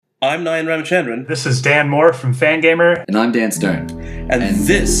I'm Nayan Ramachandran. This is Dan Moore from Fangamer. And I'm Dan Stern. And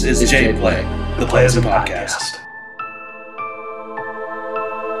this is J-Play, the Playism Podcast.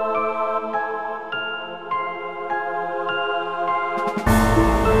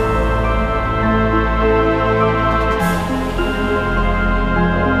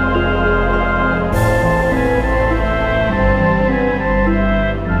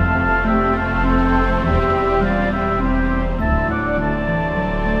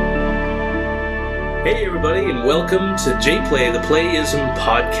 Welcome to J-Play, the Playism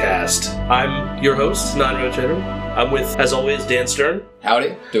Podcast. I'm your host, Nayan Ramachandran. I'm with, as always, Dan Stern.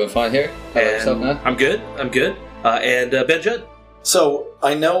 Howdy. Doing fine here. How about yourself, now? I'm good. And Ben Judd. So,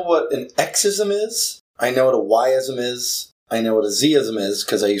 I know what an Xism is. I know what a Yism is. I know what a Zism is,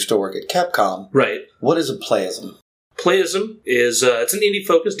 because I used to work at Capcom. Right. What is a Playism? Playism is it's an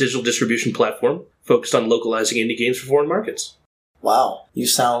indie-focused digital distribution platform focused on localizing indie games for foreign markets. Wow, you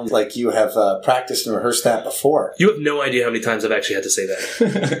sound like you have practiced and rehearsed that before. You have no idea how many times I've actually had to say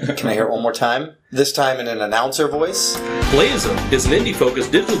that. Can I hear it one more time? This time in an announcer voice? Playism is an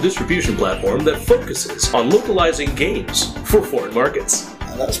indie-focused digital distribution platform that focuses on localizing games for foreign markets.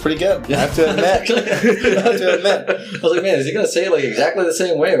 That was pretty good, I have to admit. I was like, man, is he going to say it like exactly the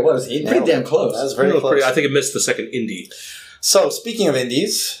same way or what? He pretty damn close. That was very close. I think it missed the second indie. So, speaking of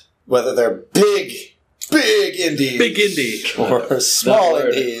indies, whether they're big indies. Or small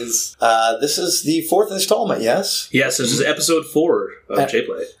indies. This is the fourth installment, yes? Yes, this is episode 4 of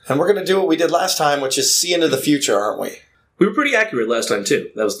J-Play. And we're going to do what we did last time, which is see into the future, aren't we? We were pretty accurate last time,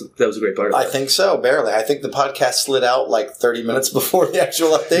 too. That was a great part of it. I think so, barely. I think the podcast slid out like 30 minutes before the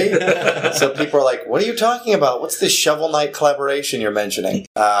actual update. So people are like, what are you talking about? What's this Shovel Knight collaboration you're mentioning?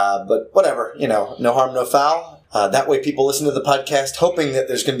 But whatever, no harm, no foul. That way people listen to the podcast hoping that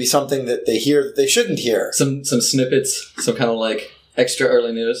there's going to be something that they hear that they shouldn't hear. Some snippets, some kind of like extra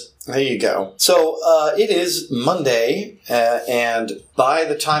early news. There you go. So it is Monday, and by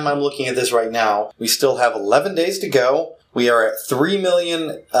the time I'm looking at this right now, we still have 11 days to go. We are at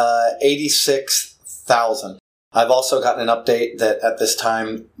 3,086,000. I've also gotten an update that at this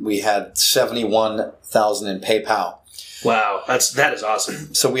time we had 71,000 in PayPal. Wow, that is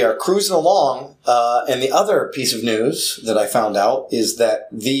awesome. So we are cruising along, and the other piece of news that I found out is that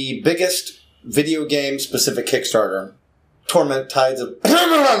the biggest video game-specific Kickstarter, Torment Tides of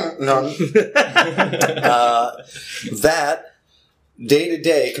None, that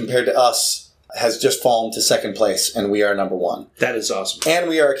day-to-day, compared to us, has just fallen to second place, and we are number 1. That is awesome. And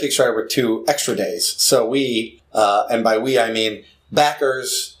we are a Kickstarter with 2 extra days. So we, and by we I mean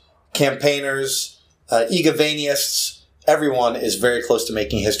backers, campaigners, Egavaniasts, everyone is very close to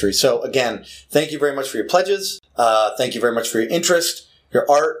making history. So again, thank you very much for your pledges. Thank you very much for your interest, your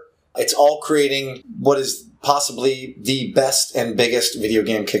art. It's all creating what is possibly the best and biggest video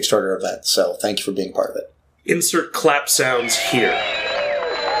game Kickstarter event. So thank you for being part of it. Insert clap sounds here.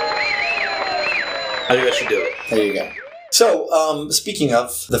 I think that should do it. There you go. So, speaking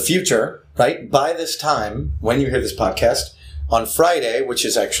of the future, right, by this time, when you hear this podcast, on Friday, which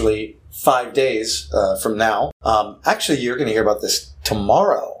is actually 5 days from now, actually you're going to hear about this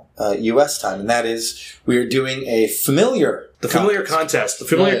tomorrow, U.S. time, and that is we are doing a Familiar The Familiar Contest. The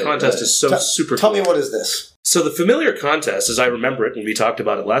Familiar Contest is super cool. Tell me, what is this? So the Familiar Contest, as I remember it, and we talked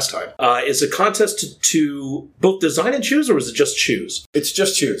about it last time, is a contest to both design and choose, or is it just choose? It's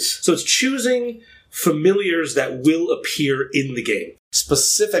just choose. So it's choosing familiars that will appear in the game.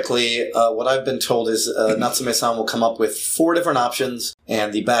 Specifically, what I've been told is Natsume-san will come up with 4 different options,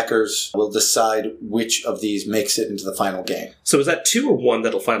 and the backers will decide which of these makes it into the final game. So is that 2 or 1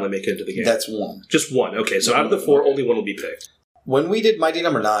 that'll finally make it into the game? That's 1. Just 1. Okay, so out of the 4, only 1 will be picked. When we did Mighty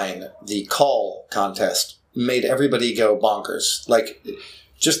Number 9, the call contest made everybody go bonkers. Like,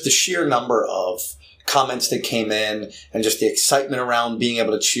 just the sheer number of comments that came in and just the excitement around being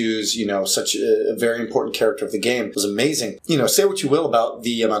able to choose, such a very important character of the game was amazing. Say what you will about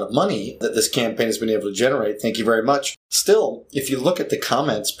the amount of money that this campaign has been able to generate. Thank you very much. Still, if you look at the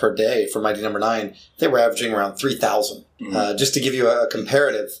comments per day for Mighty Number 9, they were averaging around 3,000. Just to give you a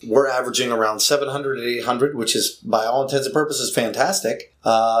comparative, we're averaging around 700 to 800, which is, by all intents and purposes, fantastic.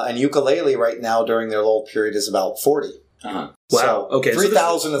 And Yooka-Laylee right now during their lull period is about 40. Wow. So, okay.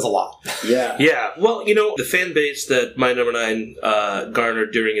 3,000 is a lot. Yeah. Yeah. Well, the fan base that My Number 9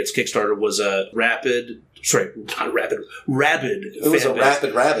 garnered during its Kickstarter was a rapid, Sorry, not rabid. Rabid. It was a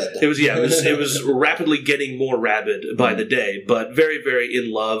rabid. It was rapidly getting more rabid by the day, but very, very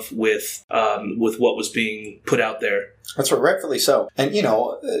in love with what was being put out there. That's right, rightfully so. And,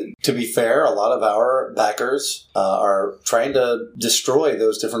 to be fair, a lot of our backers are trying to destroy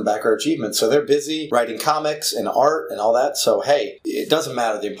those different backer achievements. So they're busy writing comics and art and all that. So, hey, it doesn't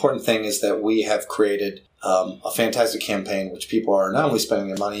matter. The important thing is that we have created a fantastic campaign, which people are not only spending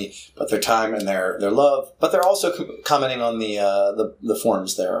their money, but their time and their love, but they're also commenting on the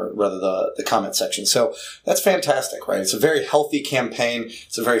forums there, or rather the comment section. So that's fantastic, right? It's a very healthy campaign.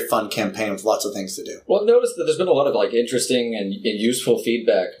 It's a very fun campaign with lots of things to do. Well, I've noticed that there's been a lot of interesting and useful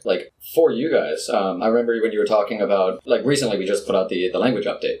feedback for you guys. I remember when you were talking about recently we just put out the language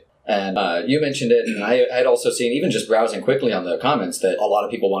update. And you mentioned it, and I had also seen, even just browsing quickly on the comments, that a lot of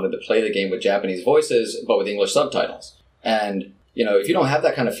people wanted to play the game with Japanese voices, but with English subtitles. And, if you don't have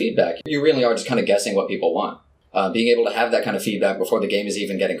that kind of feedback, you really are just kind of guessing what people want. Being able to have that kind of feedback before the game is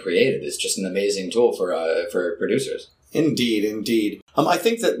even getting created is just an amazing tool for producers. Indeed. I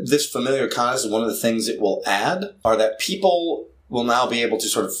think that this familiar contest is one of the things it will add, are that people will now be able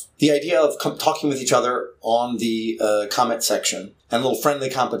to the idea of talking with each other on the comment section and a little friendly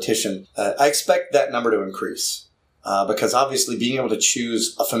competition. I expect that number to increase because obviously being able to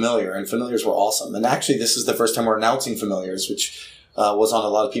choose a familiar, and familiars were awesome. And actually this is the first time we're announcing familiars, which was on a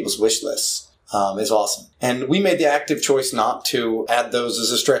lot of people's wish lists. Is awesome. And we made the active choice not to add those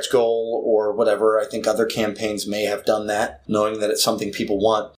as a stretch goal or whatever. I think other campaigns may have done that, knowing that it's something people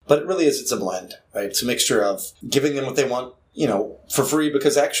want. But it really is, it's a blend, right? It's a mixture of giving them what they want, for free,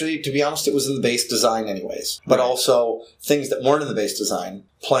 because actually, to be honest, it was in the base design anyways. But also things that weren't in the base design,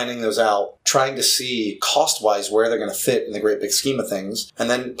 planning those out, trying to see cost-wise where they're going to fit in the great big scheme of things, and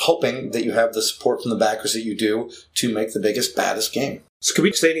then hoping that you have the support from the backers that you do to make the biggest, baddest game. So can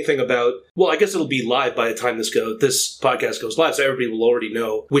we say anything about, well, I guess it'll be live by the time this podcast goes live, so everybody will already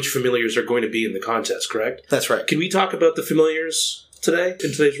know which familiars are going to be in the contest, correct? That's right. Can we talk about the familiars today,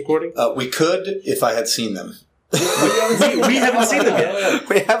 in today's recording? We could if I had seen them. we haven't seen them yet.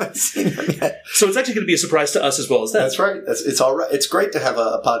 We haven't seen them yet. So it's actually going to be a surprise to us as well as that. That's right. It's all right. It's great to have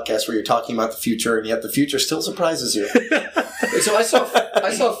a podcast where you're talking about the future, and yet the future still surprises you. So I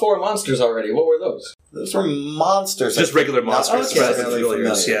saw 4 monsters already. What were those? Those were monsters. Just regular monsters. Okay.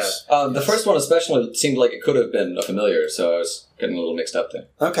 Familiars, yeah. The first one especially seemed like it could have been a familiar, so I was getting a little mixed up there.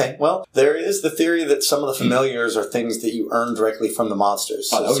 Okay, well, there is the theory that some of the familiars are things that you earn directly from the monsters.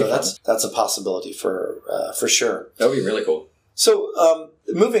 So that's a possibility for sure. That would be really cool. So,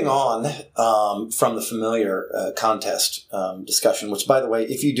 moving on from the familiar contest discussion, which, by the way,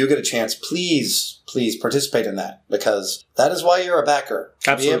 if you do get a chance, please participate in that, because that is why you're a backer.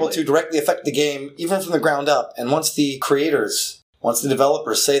 Absolutely. Be able to directly affect the game, even from the ground up. And once the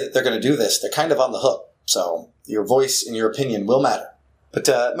developers say that they're going to do this, they're kind of on the hook. So your voice and your opinion will matter. But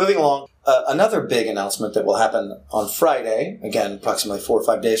moving along, another big announcement that will happen on Friday, again, approximately 4 or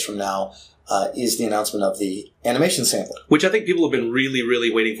 5 days from now, is the announcement of the animation sample. Which I think people have been really, really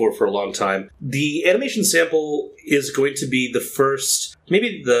waiting for a long time. The animation sample is going to be the first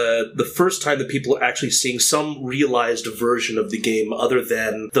time that people are actually seeing some realized version of the game other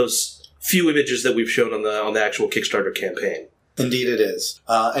than those few images that we've shown on the actual Kickstarter campaign. Indeed it is.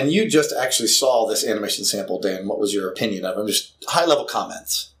 And you just actually saw this animation sample, Dan. What was your opinion of it? Just high-level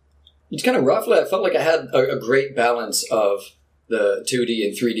comments. It's kind of roughly, I felt like I had a great balance of the 2D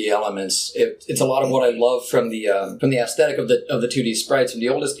and 3D elements. It's a lot of what I love from the aesthetic of the 2D sprites from the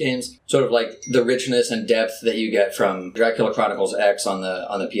oldest games. Sort of like the richness and depth that you get from Dracula Chronicles X on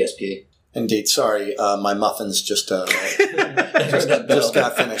the PSP. Indeed. Sorry, my muffins just got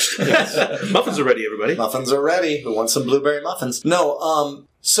finished. Yes. Muffins are ready, everybody. Muffins are ready. Who wants some blueberry muffins? No.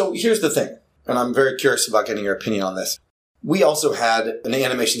 So here's the thing, and I'm very curious about getting your opinion on this. We also had an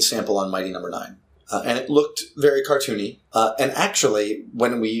animation sample on Mighty No. 9. And it looked very cartoony. And actually,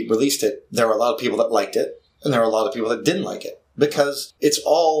 when we released it, there were a lot of people that liked it, and there were a lot of people that didn't like it, because it's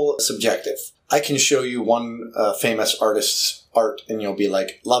all subjective. I can show you one famous artist's art, and you'll be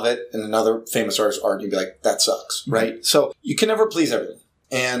like, love it, and another famous artist's art, and you'll be like, that sucks, right? Mm-hmm. So you can never please everyone.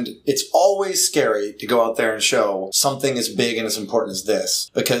 And it's always scary to go out there and show something as big and as important as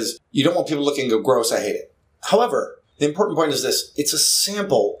this, because you don't want people looking and go, gross, I hate it. However, the important point is this. It's a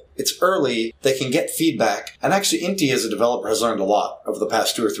sample. It's early. They can get feedback. And actually, Inti as a developer has learned a lot over the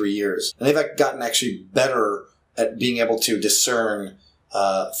past 2 or 3 years. And they've gotten actually better at being able to discern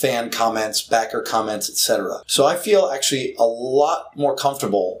fan comments, backer comments, etc. So I feel actually a lot more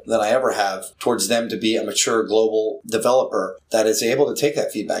comfortable than I ever have towards them to be a mature global developer that is able to take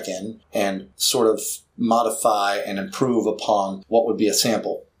that feedback in and sort of modify and improve upon what would be a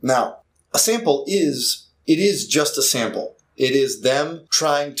sample. Now, a sample is it is just a sample. It is them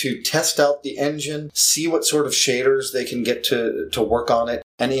trying to test out the engine, see what sort of shaders they can get to work on it.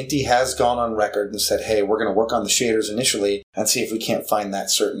 And Inti has gone on record and said, hey, we're going to work on the shaders initially and see if we can't find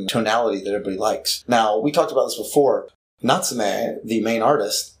that certain tonality that everybody likes. Now, we talked about this before. Natsume, the main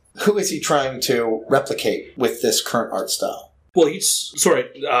artist, who is he trying to replicate with this current art style? Well,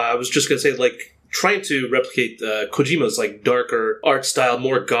 I was just going to say, like, trying to replicate Kojima's like darker art style,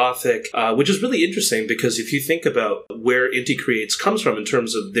 more gothic, which is really interesting because if you think about where Inti Creates comes from in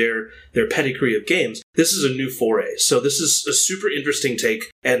terms of their pedigree of games, this is a new foray. So this is a super interesting take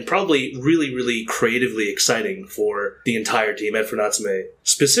and probably really, really creatively exciting for the entire team and for Natsume.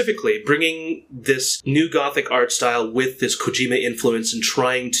 Specifically, bringing this new gothic art style with this Kojima influence and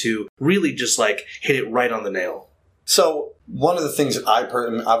trying to really just like hit it right on the nail. So one of the things that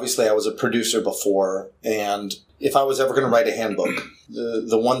obviously I was a producer before, and if I was ever going to write a handbook,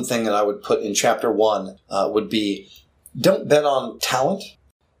 the one thing that I would put in chapter 1 would be, don't bet on talent,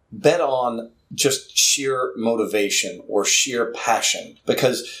 bet on just sheer motivation or sheer passion.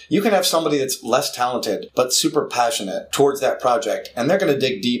 Because you can have somebody that's less talented but super passionate towards that project, and they're going to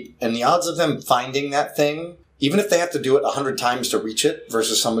dig deep, and the odds of them finding that thing, even if they have to do it 100 times to reach it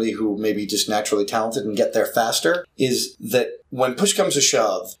versus somebody who may be just naturally talented and get there faster, is that when push comes to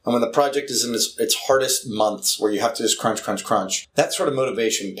shove and when the project is in its hardest months where you have to just crunch, that sort of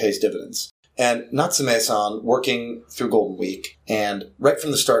motivation pays dividends. And Natsume-san, working through Golden Week and right from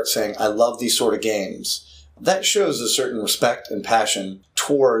the start saying, I love these sort of games, that shows a certain respect and passion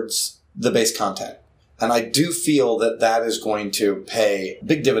towards the base content. And I do feel that that is going to pay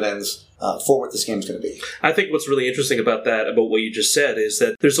big dividends for what this game is going to be. I think what's really interesting about what you just said, is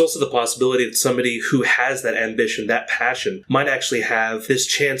that there's also the possibility that somebody who has that ambition, that passion, might actually have this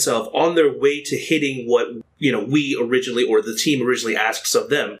chance of, on their way to hitting what, we originally, or the team originally asks of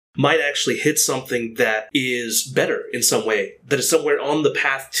them, might actually hit something that is better in some way, that is somewhere on the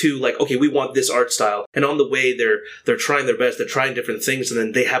path to, like, okay, we want this art style, and on the way they're trying their best, they're trying different things, and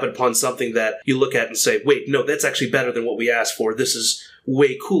then they happen upon something that you look at and say, wait, no, that's actually better than what we asked for. This is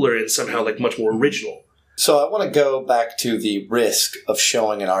way cooler and somehow like much more original. So I want to go back to the risk of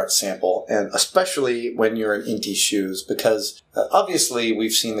showing an art sample, and especially when you're in Inti's shoes, because obviously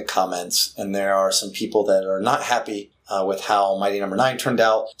we've seen the comments, and there are some people that are not happy with how Mighty No. 9 turned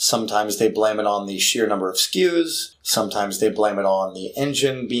out. Sometimes they blame it on the sheer number of SKUs. Sometimes they blame it on the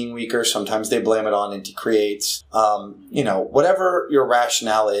engine being weaker. Sometimes they blame it on Inti Creates. Whatever your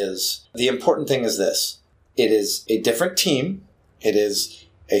rationale is, the important thing is this. It is a different team. It is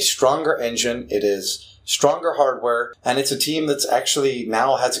a stronger engine. It is stronger hardware. And it's a team that's actually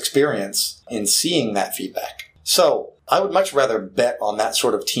now has experience in seeing that feedback. So I would much rather bet on that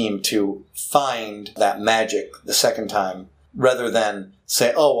sort of team to find that magic the second time rather than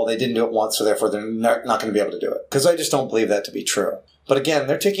say, oh, well, they didn't do it once, so therefore they're not going to be able to do it. Because I just don't believe that to be true. But again,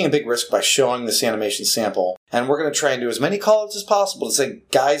 they're taking a big risk by showing this animation sample. And we're going to try and do as many call-outs as possible to say,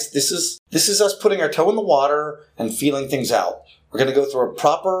 guys, this is us putting our toe in the water and feeling things out. We're going to go through a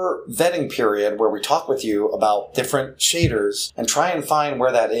proper vetting period where we talk with you about different shaders and try and find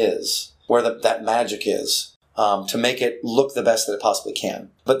where that is, where that magic is, to make it look the best that it possibly can.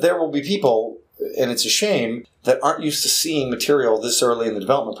 But there will be people, and it's a shame, that aren't used to seeing material this early in the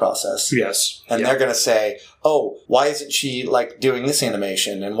development process. Yes. And they're going to say, oh, why isn't she doing this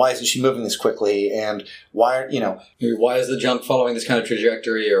animation? And why isn't she moving this quickly? And why is the jump following this kind of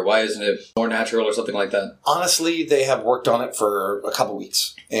trajectory? Or why isn't it more natural or something like that? Honestly, they have worked on it for a couple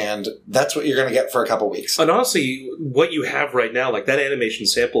weeks. And that's what you're going to get for a couple weeks. And honestly, what you have right now, like that animation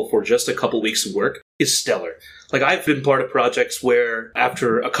sample for just a couple weeks of work, is stellar. Like, I've been part of projects where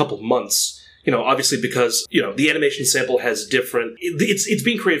after a couple months, obviously because, the animation sample has different, it's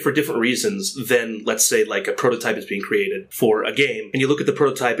being created for different reasons than, let's say, like a prototype is being created for a game. And you look at the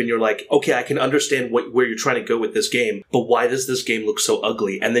prototype and you're like, okay, I can understand where you're trying to go with this game, but why does this game look so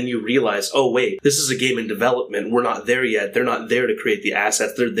ugly? And then you realize, oh wait, this is a game in development. We're not there yet. They're not there to create the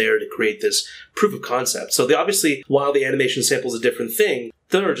assets. They're there to create this proof of concept. So they obviously, while the animation sample is a different thing,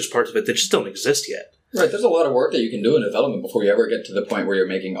 there are just parts of it that just don't exist yet. Right, there's a lot of work that you can do in development before you ever get to the point where you're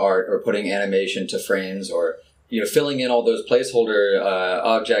making art or putting animation to frames or filling in all those placeholder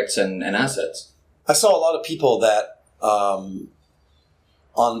objects and assets. I saw a lot of people that on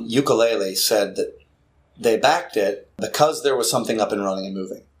Yooka-Laylee said that they backed it because there was something up and running and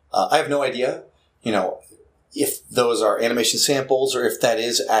moving. I have no idea, if those are animation samples or if that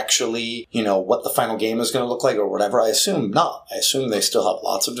is actually, what the final game is going to look like or whatever. I assume not. I assume they still have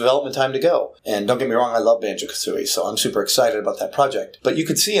lots of development time to go. And don't get me wrong, I love Banjo-Kazooie, so I'm super excited about that project. But you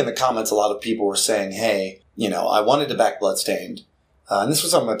could see in the comments a lot of people were saying, hey, I wanted to back Bloodstained. and this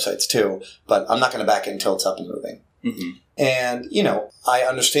was on websites too, but I'm not going to back it until it's up and moving. Mm-hmm. And, I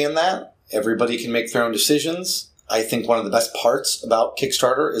understand that. Everybody can make their own decisions. I think one of the best parts about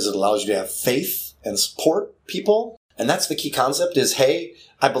Kickstarter is it allows you to have faith and support people. And that's the key concept is, hey,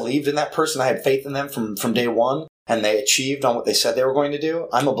 I believed in that person. I had faith in them from day one, and they achieved on what they said they were going to do.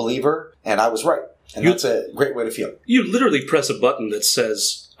 I'm a believer, and I was right. And that's a great way to feel. You literally press a button that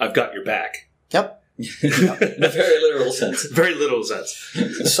says, I've got your back. Yep. In a very literal sense. Very literal sense.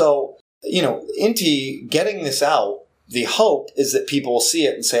 So, Inti getting this out, the hope is that people will see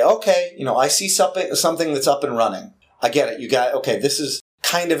it and say, okay, I see something that's up and running. I get it. This is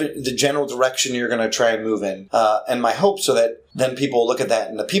kind of the general direction you're going to try and move in. And my hope so that then people will look at that.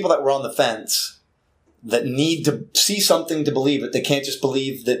 And the people that were on the fence that need to see something to believe it, they can't just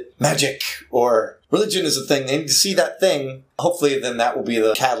believe that magic or religion is a thing. They need to see that thing. Hopefully then that will be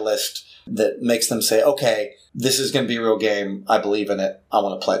the catalyst that makes them say, okay, this is going to be a real game. I believe in it. I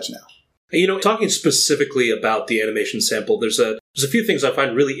want to pledge now. Talking specifically about the animation sample, there's a few things I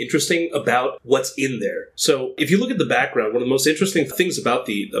find really interesting about what's in there. So if you look at the background, one of the most interesting things about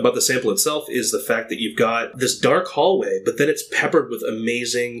the sample itself is the fact that you've got this dark hallway, but then it's peppered with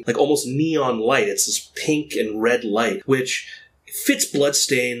amazing, like almost neon light. It's this pink and red light, which fits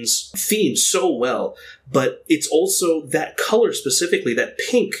Bloodstain's theme so well, but it's also that color specifically, that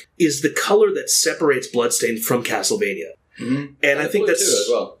pink, is the color that separates Bloodstain from Castlevania. Mm-hmm. And I think that's too, as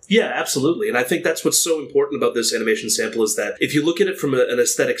well. Yeah, absolutely. And I think that's what's so important about this animation sample is that if you look at it from an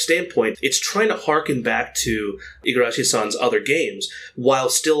aesthetic standpoint, it's trying to harken back to Igarashi-san's other games while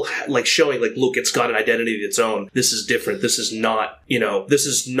still showing look, it's got an identity of its own. This is different. This is not, this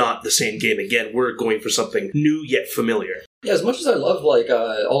is not the same game again. We're going for something new yet familiar. Yeah, as much as I love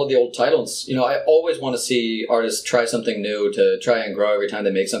all of the old titles, I always want to see artists try something new to try and grow every time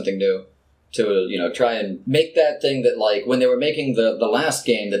they make something new. To, try and make that thing that, when they were making the last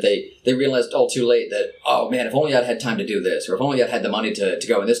game, that they realized all too late that, oh man, if only I'd had time to do this, or if only I'd had the money to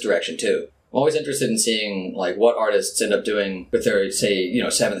go in this direction too. I'm always interested in seeing, what artists end up doing with their, say,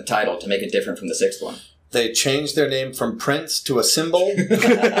 7th title to make it different from the 6th one. They changed their name from Prince to a symbol, and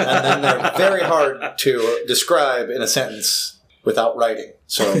then they're very hard to describe in a sentence without writing.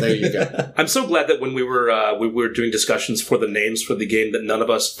 So there you go. I'm so glad that when we were doing discussions for the names for the game that none of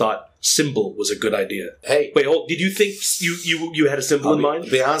us thought symbol was a good idea. Hey. Wait, did you think you had a symbol in mind?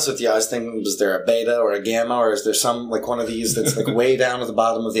 To be honest with you, I was thinking, was there a beta or a gamma, or is there some, one of these that's way down at the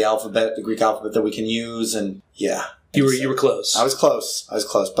bottom of the alphabet, the Greek alphabet that we can use? And yeah. You were close. I was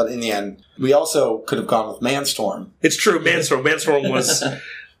close. But in the end, we also could have gone with Manstorm. It's true, Manstorm. Manstorm was...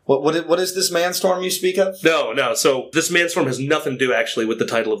 What is this Manstorm you speak of? No. So this Manstorm has nothing to do actually with the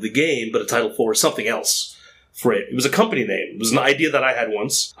title of the game, but a title for something else for it. It was a company name. It was an idea that I had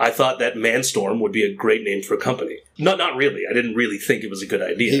once. I thought that Manstorm would be a great name for a company. Not really. I didn't really think it was a good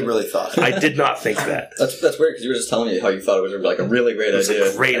idea. He really thought. I did not think that. That's weird because you were just telling me how you thought it was a really great idea. It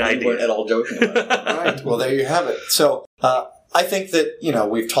was a great idea. You weren't at all joking about it. Right. Well, there you have it. So I think that,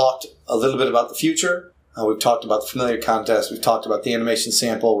 we've talked a little bit about the future. We've talked about the Familiar Contest. We've talked about the animation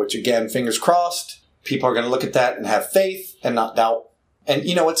sample, which, again, fingers crossed, people are going to look at that and have faith and not doubt. And,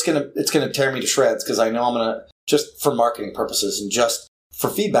 it's going to tear me to shreds because I know I'm going to, just for marketing purposes and just for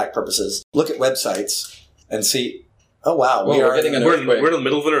feedback purposes, look at websites and see, oh, wow. We're getting an earthquake. We're in the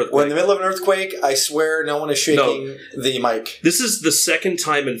middle of an earthquake. We're in the middle of an earthquake. I swear no one is shaking the mic. This is the second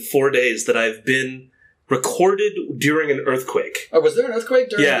time in 4 days that I've been recorded during an earthquake. Oh, was there an earthquake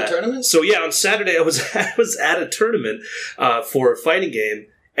during the tournament? So on Saturday I was at a tournament for a fighting game,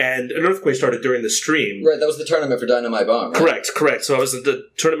 and an earthquake started during the stream. Right, that was the tournament for Dynamite Bomb, right? Correct. So I was at the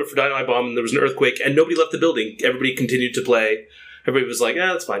tournament for Dynamite Bomb, and there was an earthquake, and nobody left the building. Everybody continued to play. Everybody was like,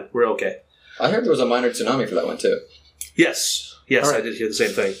 that's fine. We're okay. I heard there was a minor tsunami for that one, too. Yes, right. I did hear the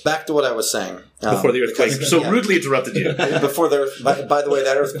same thing. Back to what I was saying. Before the earthquake. So rudely interrupted you. By the way,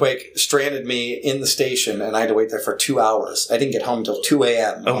 that earthquake stranded me in the station, and I had to wait there for 2 hours. I didn't get home until 2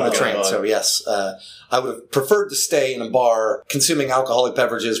 a.m. on the train. So yes, I would have preferred to stay in a bar consuming alcoholic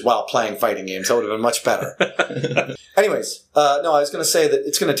beverages while playing fighting games. That would have been much better. Anyways, I was going to say that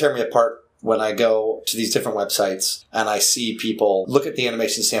it's going to tear me apart when I go to these different websites and I see people look at the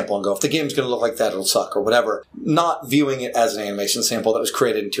animation sample and go, if the game's going to look like that, it'll suck or whatever. Not viewing it as an animation sample that was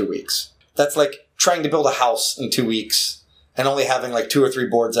created in 2 weeks. That's like trying to build a house in 2 weeks and only having 2 or 3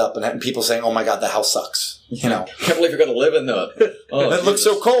 boards up and people saying, oh my God, the house sucks. Can't believe you're going to live in that. Oh, it looks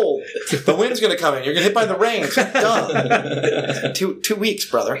so cold. The wind's going to come in. You're going to hit by the rain. Duh. 2 weeks,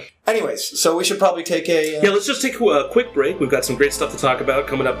 brother. Anyways, so we should probably take a... let's just take a quick break. We've got some great stuff to talk about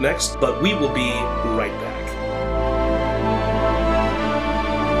coming up next, but we will be right back.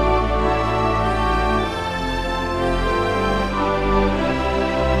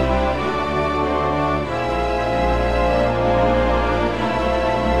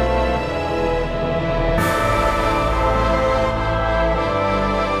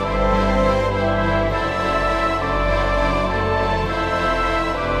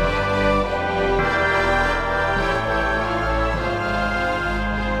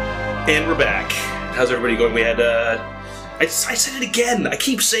 And we're back. How's everybody going? We had, I said it again. I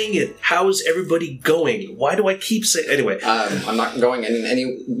keep saying it. How's everybody going? Why do I keep saying... Anyway. I'm not going in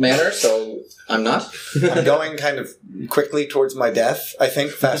any manner, so I'm not. I'm going kind of quickly towards my death, I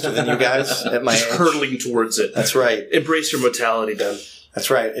think, faster than you guys at my age. Hurtling towards it. That's right. Embrace your mortality, Ben. That's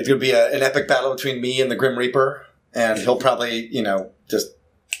right. It's going to be an epic battle between me and the Grim Reaper, and he'll probably, just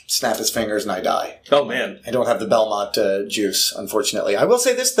snap his fingers and I die. Oh, man. I don't have the Belmont juice, unfortunately. I will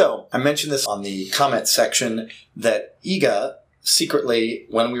say this, though. I mentioned this on the comment section that Iga secretly,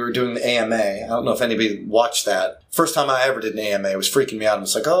 when we were doing the AMA, I don't know if anybody watched that. First time I ever did an AMA, it was freaking me out. I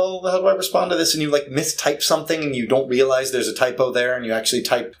was like, oh, how do I respond to this? And you mistype something and you don't realize there's a typo there and you actually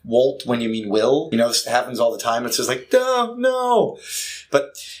type Wolt when you mean will. This happens all the time. It's just like, no.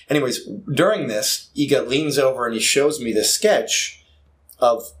 But anyways, during this, Iga leans over and he shows me this sketch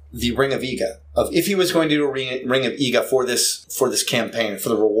of the Ring of Iga. Of if he was going to do a Ring of Iga for this campaign, for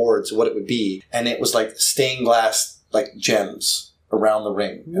the rewards, what it would be. And it was like stained glass gems around the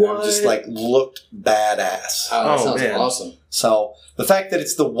ring. What? It just looked badass. Oh, that sounds man. awesome. So the fact that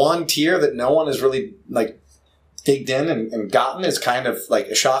it's the one tier that no one has really digged in and gotten is kind of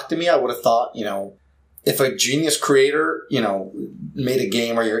a shock to me. I would have thought, if a genius creator, made a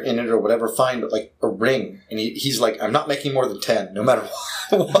game or you're in it or whatever, fine, but a ring. And he's like, I'm not making more than 10, no matter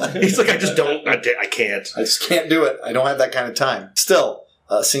what. He's like, I just don't, I can't. I just can't do it. I don't have that kind of time. Still,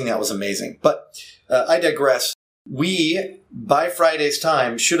 seeing that was amazing. But I digress. We, by Friday's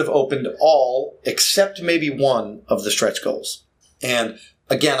time, should have opened all except maybe one of the stretch goals. And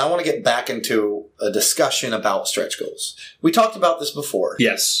again, I want to get back into a discussion about stretch goals. We talked about this before.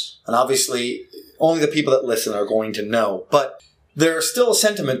 Yes. And obviously, only the people that listen are going to know. But there's still a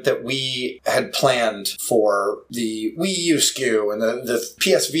sentiment that we had planned for the Wii U SKU and the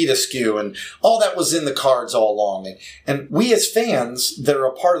PS Vita SKU and all that was in the cards all along. And we as fans that are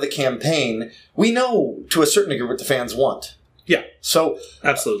a part of the campaign, we know to a certain degree what the fans want. Yeah. So,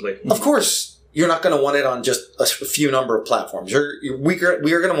 absolutely. Of course, you're not going to want it on just a few number of platforms. We are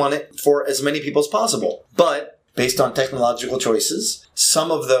going to want it for as many people as possible. But based on technological choices, some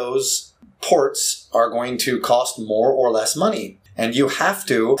of those ports are going to cost more or less money. And you have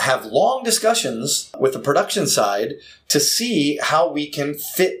to have long discussions with the production side to see how we can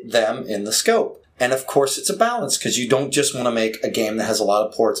fit them in the scope. And of course, it's a balance because you don't just want to make a game that has a lot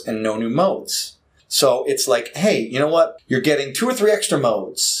of ports and no new modes. So it's like, hey, you know what? You're getting 2 or 3 extra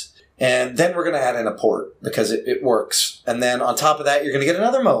modes. And then we're going to add in a port because it works. And then on top of that, you're going to get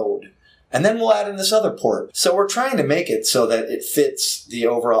another mode. And then we'll add in this other port. So we're trying to make it so that it fits the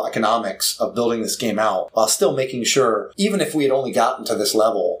overall economics of building this game out while still making sure, even if we had only gotten to this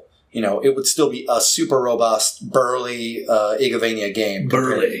level, it would still be a super robust, burly Igavania game.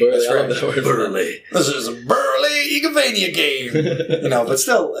 Burly. That's right. Burly. This is a burly Igavania game. But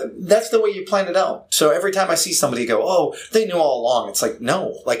still, that's the way you plan it out. So every time I see somebody go, oh, they knew all along, it's like,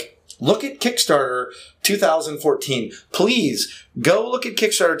 no. Look at Kickstarter 2014. Please go look at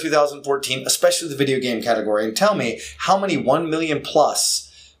Kickstarter 2014, especially the video game category, and tell me how many 1 million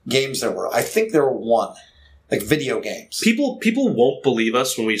plus games there were. I think there were 1. Video games. People won't believe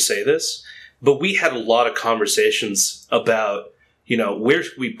us when we say this, but we had a lot of conversations about, where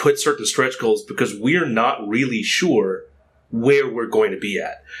should we put certain stretch goals because we're not really sure where we're going to be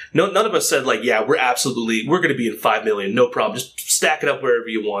at. None of us said, we're going to be in 5 million, no problem. Just stack it up wherever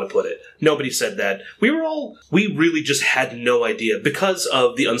you want to put it. Nobody said that. We really just had no idea because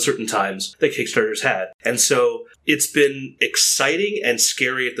of the uncertain times that Kickstarters had. And so it's been exciting and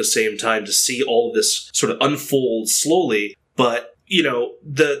scary at the same time to see all of this sort of unfold slowly. But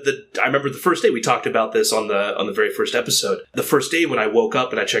I remember the first day we talked about this on the very first episode. The first day when I woke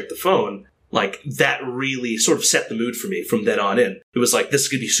up and I checked the phone, that really sort of set the mood for me from then on in. It was this is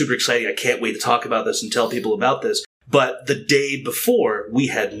going to be super exciting. I can't wait to talk about this and tell people about this. But the day before, we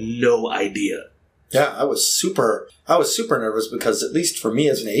had no idea. Yeah, I was super nervous because at least for me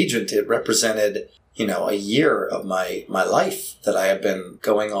as an agent, it represented, a year of my life that I had been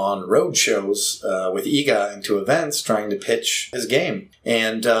going on road shows with Iga and to events trying to pitch his game.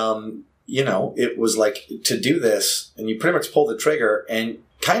 And, it was to do this and you pretty much pull the trigger and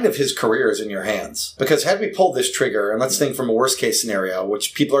kind of his career is in your hands. Because had we pulled this trigger, and let's think from a worst case scenario,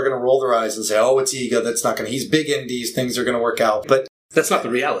 which people are going to roll their eyes and say, oh, it's Iga, he's big indies, things are going to work out. But That's not the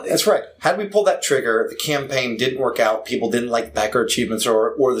reality. That's right. Had we pulled that trigger, the campaign didn't work out, people didn't like backer achievements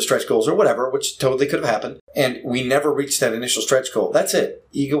or the stretch goals or whatever, which totally could have happened, and we never reached that initial stretch goal. That's it.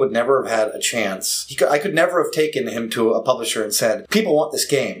 Iga would never have had a chance. I could never have taken him to a publisher and said, people want this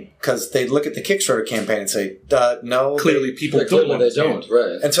game, because they'd look at the Kickstarter campaign and say, no. Clearly people don't want this game.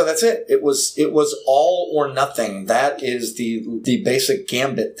 Right. And so that's it. It was all or nothing. That is the basic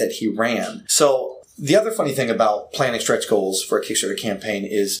gambit that he ran. So the other funny thing about planning stretch goals for a Kickstarter campaign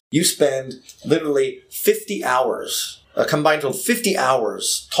is you spend literally 50 hours, a combined total of 50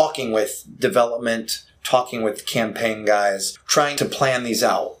 hours talking with development, talking with campaign guys, trying to plan these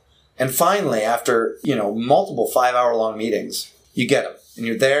out. And finally, after, multiple 5-hour-long meetings, you get them. And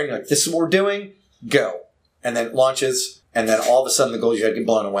you're there and you're like, this is what we're doing, go. And then it launches. And then all of a sudden the goals you had get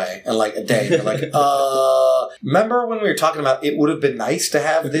blown away in like a day. You're like, remember when we were talking about it would have been nice to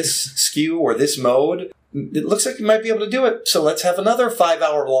have this SKU or this mode? It looks like you might be able to do it. So let's have another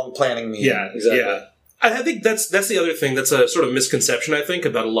 5-hour-long planning meeting. Yeah, exactly. Yeah. I think that's the other thing. That's a sort of misconception, I think,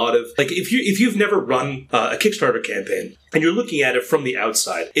 about a lot of, like, if you've never run a Kickstarter campaign and you're looking at it from the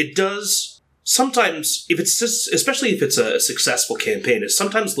outside, it does sometimes, especially if it's a successful campaign, it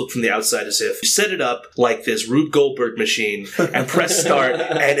sometimes look from the outside as if you set it up like this Rube Goldberg machine and press start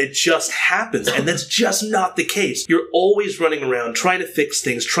and it just happens. And that's just not the case. You're always running around trying to fix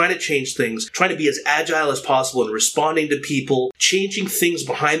things, trying to change things, trying to be as agile as possible and responding to people, changing things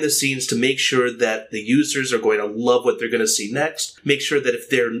behind the scenes to make sure that the users are going to love what they're going to see next. Make sure that if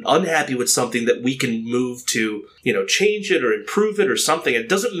they're unhappy with something that we can move to, change it or improve it or something. It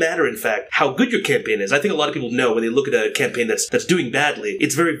doesn't matter, in fact, how good your campaign is. I think a lot of people know when they look at a campaign that's doing badly,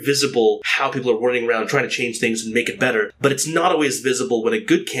 it's very visible how people are running around trying to change things and make it better. But it's not always visible when a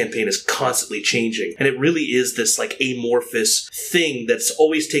good campaign is constantly changing. And it really is this like amorphous thing that's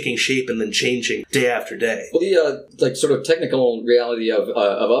always taking shape and then changing day after day. Well, the sort of technical reality of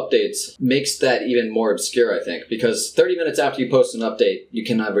updates makes that even more obscure, I think, because 30 minutes after you post an update, you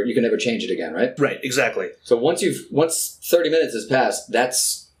can never change it again, right? Right, exactly. So once 30 minutes has passed,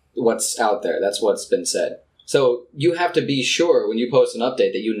 that's what's out there. That's what's been said. So you have to be sure when you post an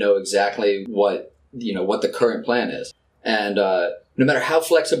update that you know exactly what the current plan is. And no matter how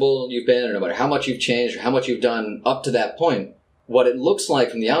flexible you've been, or no matter how much you've changed, or how much you've done up to that point, what it looks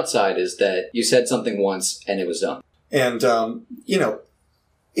like from the outside is that you said something once and it was done. And,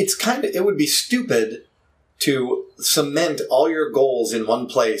 it would be stupid to cement all your goals in one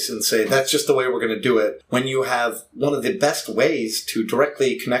place and say, that's just the way we're going to do it, when you have one of the best ways to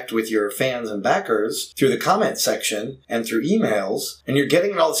directly connect with your fans and backers through the comment section and through emails, and you're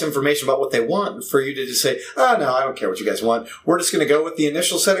getting all this information about what they want for you to just say, oh, no, I don't care what you guys want. We're just going to go with the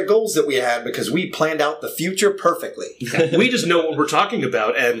initial set of goals that we had because we planned out the future perfectly. We just know what we're talking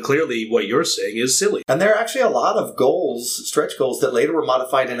about, and clearly what you're saying is silly. And there are actually a lot of goals, stretch goals, that later were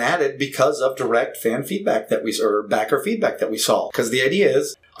modified and added because of direct fan feedback or backer feedback that we saw. Because the idea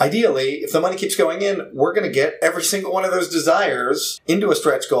is, ideally, if the money keeps going in, we're going to get every single one of those desires into a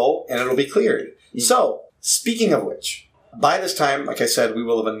stretch goal, and it'll be cleared. Mm-hmm. So, speaking of which, by this time, like I said, we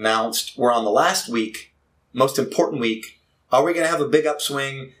will have announced we're on the last week, most important week. Are we going to have a big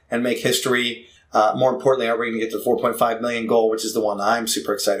upswing and make history? More importantly, are we going to get to the 4.5 million goal, which is the one I'm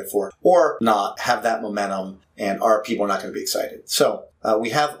super excited for, or not have that momentum, and are people not going to be excited? So, we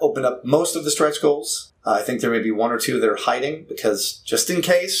have opened up most of the stretch goals. I think there may be one or two that are hiding because just in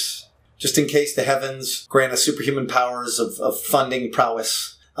case the heavens grant us superhuman powers of funding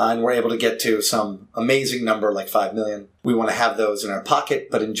prowess, and we're able to get to some amazing number like 5 million, we want to have those in our pocket.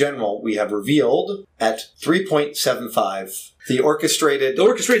 But in general, we have revealed at 3.75 the orchestrated soundtrack.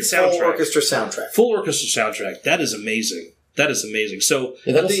 Full orchestra soundtrack. Full orchestra soundtrack. That is amazing. So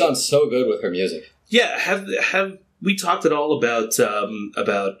that'll sound so good with her music. Yeah, have we talked at all about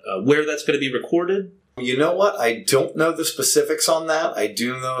where that's going to be recorded? You know what? I don't know the specifics on that. I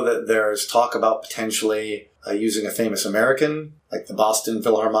do know that there's talk about potentially using a famous American, like the Boston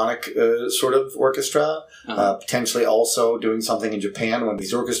Philharmonic sort of orchestra. Potentially also doing something in Japan when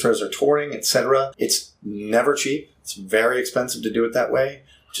these orchestras are touring, etc. It's never cheap. It's very expensive to do it that way,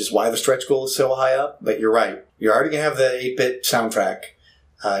 which is why the stretch goal is so high up. But you're right. You're already going to have the 8-bit soundtrack.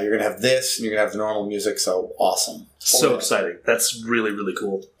 You're going to have this, and you're going to have the normal music, so awesome. So exciting. That's really, really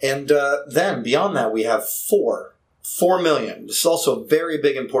cool. And then, beyond that, we have 4 million. This is also a very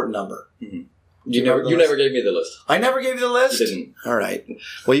big, important number. Mm-hmm. You never gave me the list. I never gave you the list? You didn't. All right.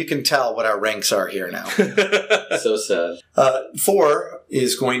 Well, you can tell what our ranks are here now. So sad. 4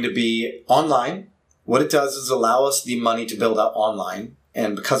 is going to be online. What it does is allow us the money to build out online,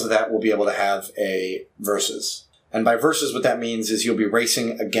 and because of that, we'll be able to have a versus. And by versus, what that means is you'll be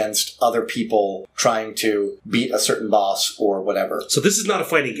racing against other people trying to beat a certain boss or whatever. So this is not a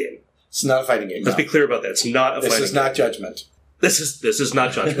fighting game. It's not a fighting game. Let's be clear about that. It's not a fighting game. This is not Judgment. This is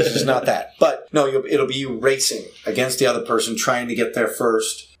not Judgment. This is not that. But no, it'll be you racing against the other person, trying to get there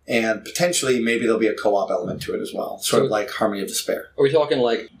first, and potentially maybe there'll be a co-op element to it as well, sort of like Harmony of Despair. Are we talking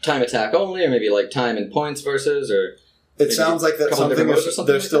like time attack only, or maybe like time and points versus, or? It sounds like that's something they're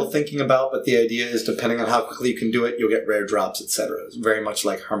like still thinking about, but the idea is depending on how quickly you can do it, you'll get rare drops, etc. It's very much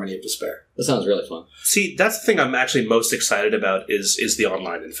like Harmony of Despair. That sounds really fun. See, that's the thing I'm actually most excited about is the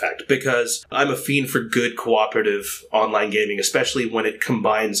online, in fact, because I'm a fiend for good cooperative online gaming, especially when it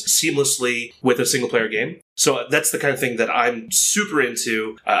combines seamlessly with a single-player game. So that's the kind of thing that I'm super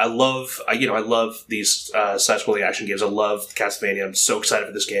into. I love these side-scrolling action games. I love Castlevania. I'm so excited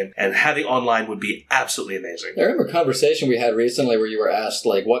for this game, and having online would be absolutely amazing. I remember a conversation we had recently where you were asked,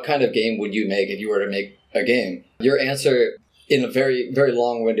 like, what kind of game would you make if you were to make a game? Your answer, in a very, very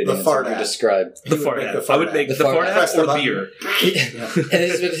long-winded answer, you described the fart app. I would make the fart app or beer. And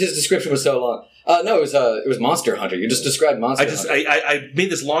his description was so long. No, it was Monster Hunter. You just described Monster Hunter. I made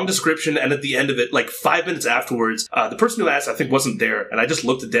this long description, and at the end of it, like 5 minutes afterwards, the person who asked, I think, wasn't there, and I just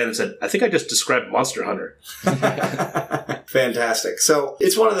looked at Dan and said, I think I just described Monster Hunter. Fantastic. So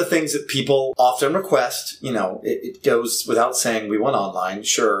it's one of the things that people often request. It goes without saying, we want online,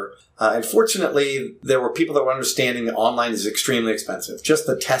 sure. Unfortunately, there were people that were understanding that online is extremely expensive. Just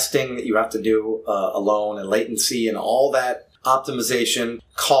the testing that you have to do alone and latency and all that optimization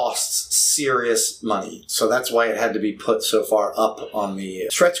costs serious money. So that's why it had to be put so far up on the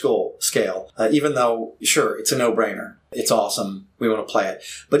stretch goal scale, even though, sure, it's a no-brainer. It's awesome. We want to play it.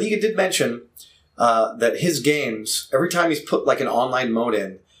 But he did mention that his games, every time he's put like an online mode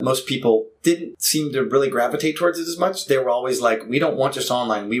in, most people didn't seem to really gravitate towards it as much. They were always like, we don't want just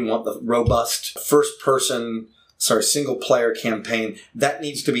online. We want the robust single-player campaign. That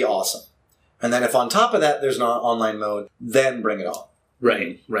needs to be awesome. And then if on top of that there's an online mode, then bring it on.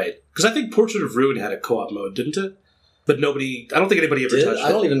 Right. Because I think Portrait of Ruin had a co-op mode, didn't it? But I don't think anybody ever touched it.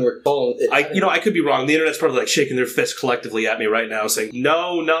 I don't even recall it. I could be wrong. The internet's probably like shaking their fist collectively at me right now saying,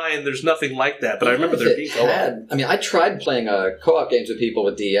 no, Nine, there's nothing like that. But I remember there being co-op. I tried playing co-op games with people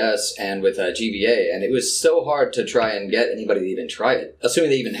with DS and with GBA, and it was so hard to try and get anybody to even try it. Assuming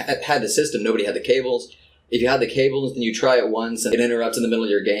they even had the system, nobody had the cables. If you had the cables, then you try it once, and it interrupts in the middle of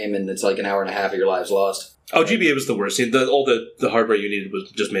your game, and it's like an hour and a half of your lives lost. Oh, GBA was the worst. All the hardware you needed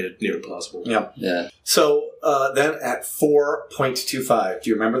just made it near impossible. Yeah. So then at 4.25, do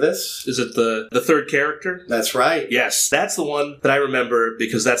you remember this? Is it the third character? That's right. Yes, that's the one that I remember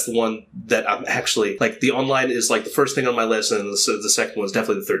because that's the one that I'm actually, like, the online is like the first thing on my list, and the second one is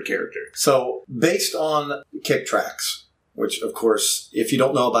definitely the third character. So based on Kick Tracks, which, of course, if you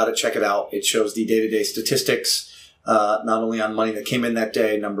don't know about it, check it out. It shows the day-to-day statistics, not only on money that came in that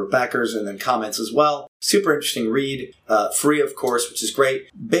day, number of backers, and then comments as well. Super interesting read. Free, of course, which is great.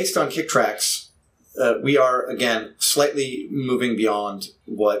 Based on Kick Tracks, we are, again, slightly moving beyond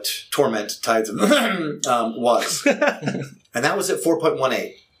what Torment Tides of was. And that was at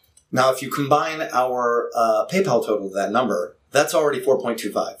 4.18. Now, if you combine our PayPal total to that number, that's already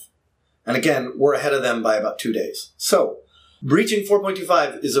 4.25. And again, we're ahead of them by about 2 days. So, breaching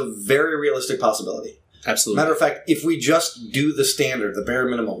 4.25 is a very realistic possibility. Absolutely. Matter of fact, if we just do the standard, the bare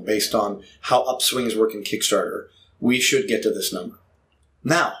minimum, based on how upswings work in Kickstarter, we should get to this number.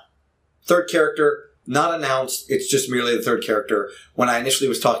 Now, third character, not announced. It's just merely the third character. When I initially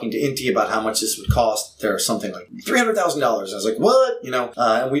was talking to Inti about how much this would cost, there's something like $300,000. I was like, what?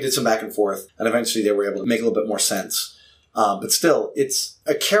 And we did some back and forth, and eventually they were able to make a little bit more sense. But still,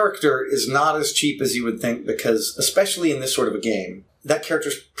 a character is not as cheap as you would think because, especially in this sort of a game, that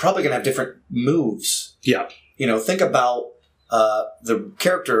character's probably going to have different moves. Yeah. Think about the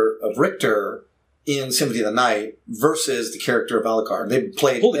character of Richter in Symphony of the Night versus the character of Alucard. They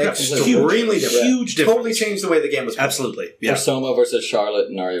played extremely different. Huge difference. Totally changed the way the game was played. Absolutely. Yeah. Or Soma versus Charlotte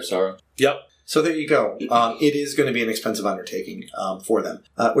and Aria of Sorrow. Yep. So there you go. It is going to be an expensive undertaking for them.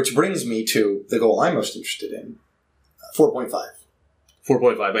 Which brings me to the goal I'm most interested in. 4.5.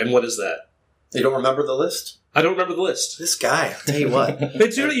 4.5. And what is that? You don't remember the list? I don't remember the list. This guy, I'll tell you what.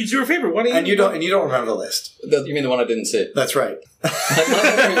 It's your favorite. Why don't you? And you don't remember the list. You mean the one I didn't see? That's right.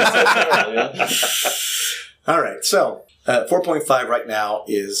 All right. So 4.5 right now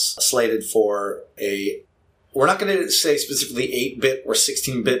is slated for we're not going to say specifically 8-bit or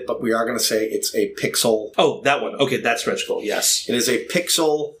 16-bit, but we are going to say it's a pixel. Oh, that one. Okay, that's stretch goal. Yes. It is a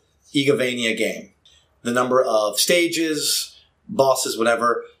pixel Igavania game. The number of stages, bosses,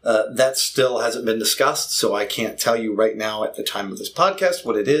 whatever, that still hasn't been discussed, so I can't tell you right now at the time of this podcast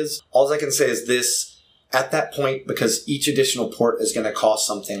what it is. All I can say is this at that point, because each additional port is going to cost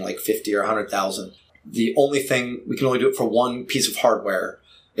something like 50 or 100,000, the only thing, we can only do it for one piece of hardware.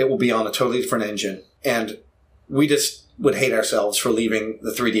 It will be on a totally different engine. And we just would hate ourselves for leaving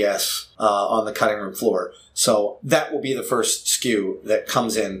the 3DS on the cutting room floor. So that will be the first SKU that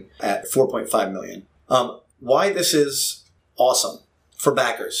comes in at $4.5 million. Why this is awesome for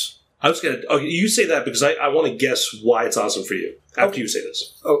backers. I was going to... Okay, you say that because I want to guess why it's awesome for you after you say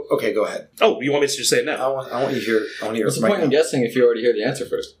this. Oh, okay, go ahead. Oh, you want me to just say it now? I want you to hear What's it the right point in now. guessing if you already hear the answer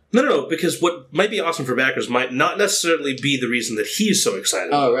first? No, because what might be awesome for backers might not necessarily be the reason that he's so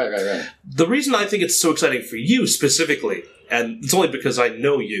excited. Oh, right. The reason I think it's so exciting for you specifically, and it's only because I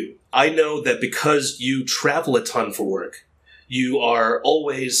know you, I know that because you travel a ton for work, you are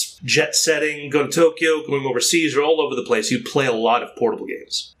always jet-setting, going to Tokyo, going overseas, you're all over the place. You play a lot of portable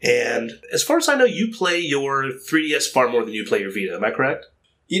games. And as far as I know, you play your 3DS far more than you play your Vita. Am I correct?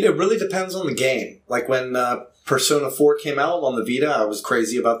 It really depends on the game. Like when Persona 4 came out on the Vita, I was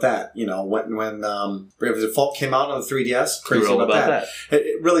crazy about that. When Bravely Default came out on the 3DS, crazy You're all about that.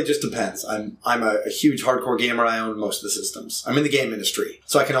 It really just depends. I'm a huge hardcore gamer. I own most of the systems. I'm in the game industry,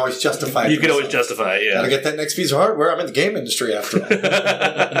 so I can always justify it. You to can always myself. justify it, yeah. Gotta get that next piece of hardware. I'm in the game industry after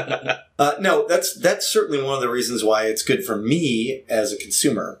all. No, that's certainly one of the reasons why it's good for me as a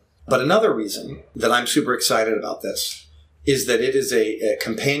consumer. But another reason that I'm super excited about this is that it is a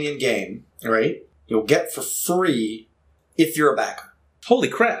companion game, right? You'll get for free if you're a backer. Holy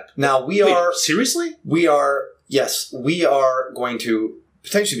crap. Now, Wait, seriously? we are going to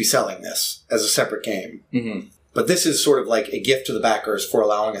potentially be selling this as a separate game. Mm-hmm. But this is sort of like a gift to the backers for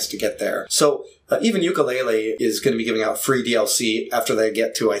allowing us to get there. So even Yooka-Laylee is going to be giving out free DLC after they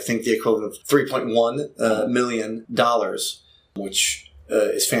get to, I think, the equivalent of $3.1 million, which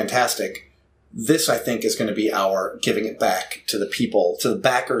is fantastic. This, I think, is going to be our giving it back to the people, to the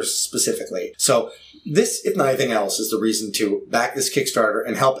backers specifically. So this, if not anything else, is the reason to back this Kickstarter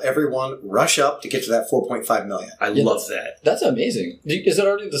and help everyone rush up to get to that $4.5 million. I love that. That's amazing. Is it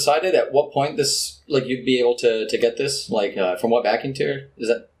already decided at what point this, you'd be able to get this? From what backing tier? Is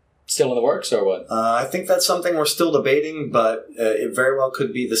that still in the works or what? I think that's something we're still debating, but it very well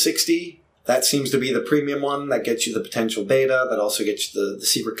could be the 60. That seems to be the premium one that gets you the potential beta, that also gets you the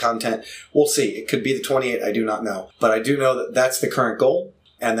secret content. We'll see. It could be the 28. I do not know. But I do know that that's the current goal,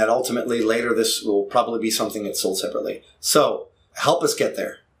 and that ultimately later this will probably be something that's sold separately. So help us get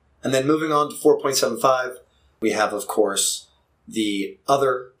there. And then moving on to 4.75, we have, of course, the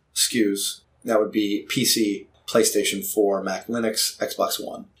other SKUs. That would be PC, PlayStation 4, Mac Linux, Xbox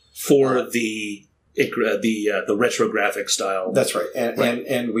One. For the retro graphic style. That's right. And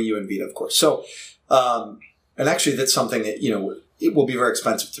Wii U and Vita, of course. So, and actually that's something that, it will be very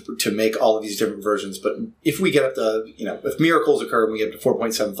expensive to make all of these different versions. But if we get up to, if miracles occur and we get up to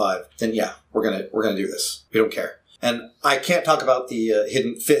 4.75, then yeah, we're going to do this. We don't care. And I can't talk about the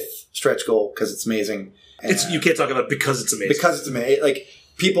hidden fifth stretch goal because it's amazing. You can't talk about it because it's amazing. Because it's amazing. Like,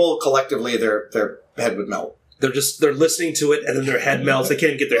 people collectively, their head would melt. They're listening to it, and then their head melts. They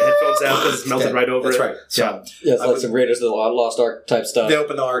can't even get their headphones out because it's melted right over That's it. right. So, Yeah, it's like some Raiders of the Lost Ark type stuff. they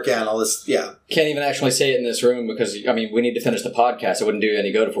open the Ark and all this, yeah. Can't even actually say it in this room because, we need to finish the podcast. It wouldn't do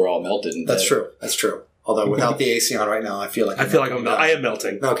any good if we're all melted. And That's true. That's true. Although without the AC on right now, I feel like I am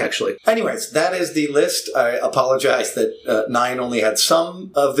melting, Okay. actually. Anyways, that is the list. I apologize that Nine only had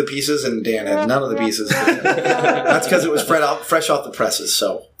some of the pieces and Dan had none of the pieces. That's because it was fresh off the presses.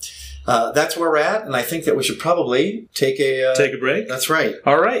 So that's where we're at, and I think that we should probably take a break. That's right.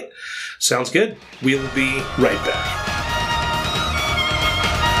 All right. Sounds good. We'll be right back.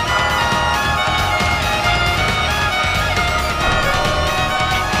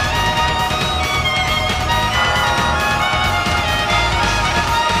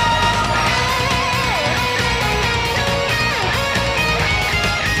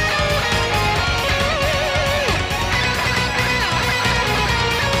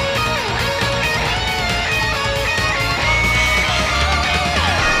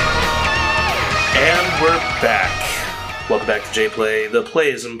 And we're back. Welcome back to JPlay, the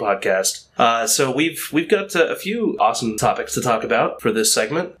Playism podcast. So we've got a few awesome topics to talk about for this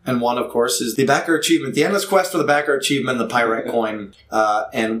segment. And one, of course, is the backer achievement, the endless quest for the backer achievement, the Pyrite coin,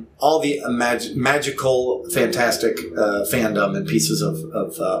 and all the magical, fantastic fandom and pieces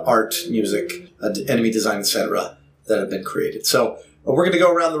of art, music, enemy design, etc. that have been created. So we're going to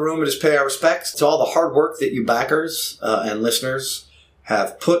go around the room and just pay our respects to all the hard work that you backers and listeners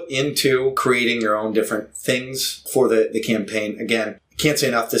have put into creating your own different things for the campaign. Again, can't say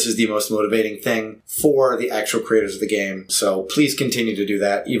enough, this is the most motivating thing for the actual creators of the game. So please continue to do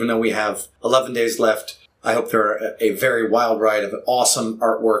that. Even though we have 11 days left, I hope they're a very wild ride of awesome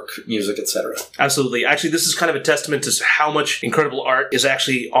artwork, music, etc. Absolutely. Actually, this is kind of a testament to how much incredible art is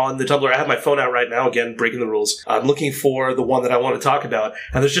actually on the Tumblr. I have my phone out right now, again, breaking the rules. I'm looking for the one that I want to talk about,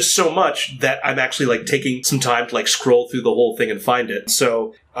 and there's just so much that I'm actually like taking some time to like scroll through the whole thing and find it.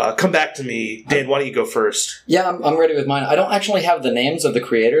 So come back to me. Dan, why don't you go first? Yeah, I'm ready with mine. I don't actually have the names of the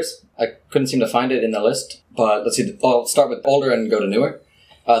creators. I couldn't seem to find it in the list, but let's see. I'll start with older and go to newer.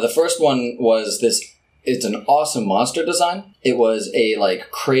 The first one was this. It's an awesome monster design. It was a like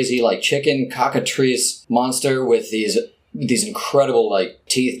crazy like chicken cockatrice monster with these incredible like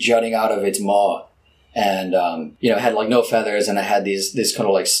teeth jutting out of its maw, and it had like no feathers, and it had these kind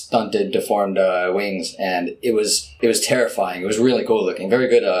of like stunted, deformed wings, and it was terrifying. It was really cool looking, very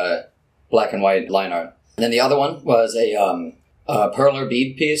good black and white line art. And then the other one was a perler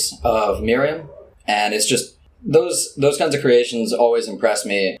bead piece of Miriam, and it's just. Those kinds of creations always impress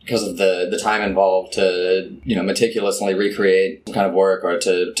me because of the time involved to meticulously recreate some kind of work or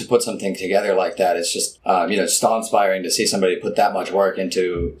to put something together like that. It's just just awe-inspiring to see somebody put that much work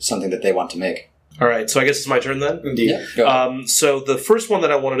into something that they want to make. All right, so I guess it's my turn then? Indeed. Yeah, go ahead. So the first one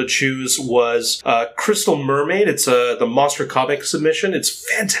that I wanted to choose was Crystal Mermaid. It's the Monster Comic submission. It's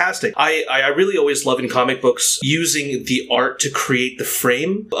fantastic. I really always love in comic books using the art to create the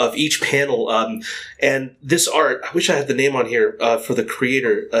frame of each panel. And this art, I wish I had the name on here for the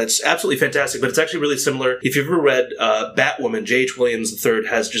creator. It's absolutely fantastic, but it's actually really similar. If you've ever read Batwoman, J.H. Williams III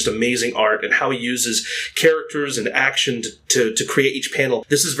has just amazing art and how he uses characters and action to create each panel.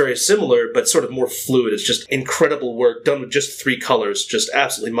 This is very similar, but sort of more fluid. It's just incredible work done with just 3 colors. Just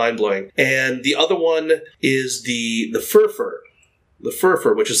absolutely mind-blowing. And the other one is the Furfur. The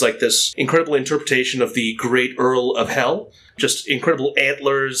Furfur, which is like this incredible interpretation of the Great Earl of Hell. Just incredible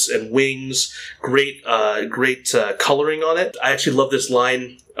antlers and wings. Great coloring on it. I actually love this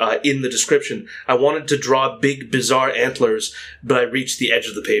line in the description. I wanted to draw big, bizarre antlers, but I reached the edge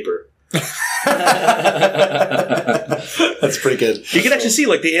of the paper. That's pretty good. You can actually see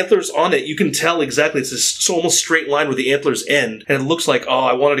like the antlers on it. You can tell exactly. It's this almost straight line where the antlers end, and it looks like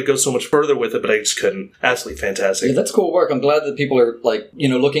I wanted to go so much further with it, but I just couldn't. Absolutely fantastic. Yeah, that's cool work. I'm glad that people are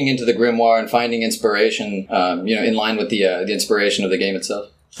looking into the grimoire and finding inspiration. In line with the inspiration of the game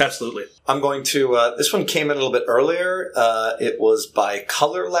itself. Absolutely. I'm going to, this one came in a little bit earlier. It was by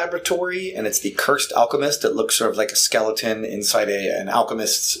Color Laboratory, and it's the Cursed Alchemist. It looks sort of like a skeleton inside an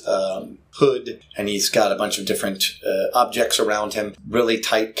alchemist's hood, and he's got a bunch of different objects around him. Really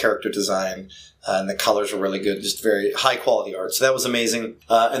tight character design, and the colors are really good. Just very high quality art. So that was amazing.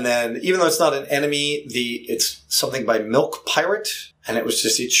 And then, even though it's not an enemy, it's something by Milk Pirate, and it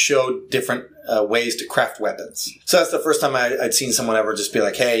showed different ways to craft weapons. So that's the first time I'd seen someone ever just be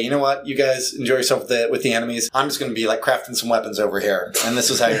like, hey, you know what? You guys enjoy yourself with the enemies. I'm just going to be like crafting some weapons over here. And this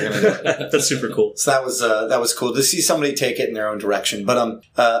is how you're going to do it. That's super cool. So that was cool to see somebody take it in their own direction. But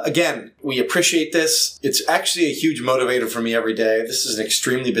again, we appreciate this. It's actually a huge motivator for me every day. This is an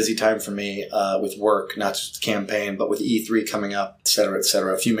extremely busy time for me with work, not just the campaign, but with E3 coming up, et cetera, et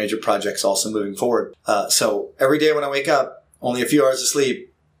cetera. A few major projects also moving forward. So every day when I wake up, only a few hours of sleep,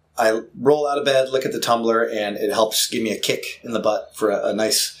 I roll out of bed, look at the Tumblr, and it helps give me a kick in the butt for a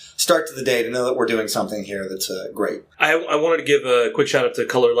nice start to the day to know that we're doing something here that's great. I wanted to give a quick shout out to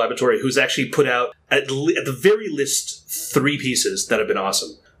Color Laboratory, who's actually put out, at the very least, 3 pieces that have been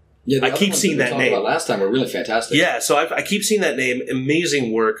awesome. Yeah, I keep seeing that name. About last time were really fantastic. Yeah, so I keep seeing that name.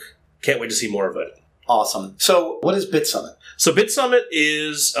 Amazing work. Can't wait to see more of it. Awesome. So, what is Bit Summit? So Bit Summit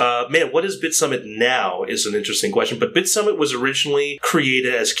is, what is Bit Summit now is an interesting question. But Bit Summit was originally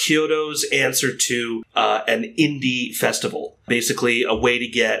created as Kyoto's answer to an indie festival. Basically, a way to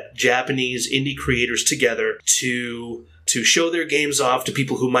get Japanese indie creators together to show their games off to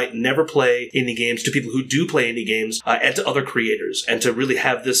people who might never play indie games, to people who do play indie games, and to other creators, and to really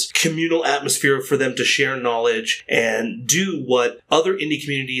have this communal atmosphere for them to share knowledge and do what other indie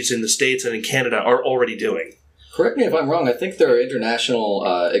communities in the States and in Canada are already doing. Correct me if I'm wrong, I think there are international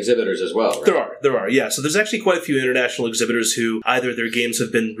exhibitors as well, right? There are, yeah. So there's actually quite a few international exhibitors who either their games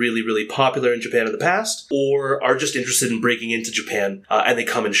have been really, really popular in Japan in the past, or are just interested in breaking into Japan, and they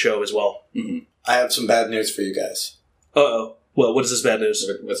come and show as well. Mm-hmm. I have some bad news for you guys. Uh-oh. Well, what is this bad news?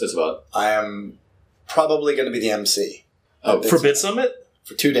 What's this about? I am probably going to be the MC. For Bit Summit?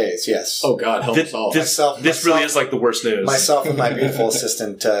 For 2 days, yes. Oh, God, help us all. This really is like the worst news. Myself and my beautiful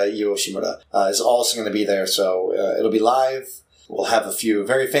assistant, Yu Shimura, is also going to be there. So it'll be live. We'll have a few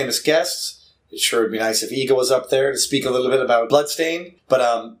very famous guests. It sure would be nice if Iga was up there to speak a little bit about Bloodstained.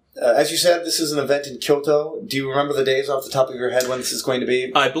 But as you said, this is an event in Kyoto. Do you remember the days off the top of your head when this is going to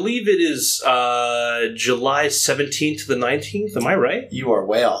be? I believe it is July 17th to the 19th. Am I right? You are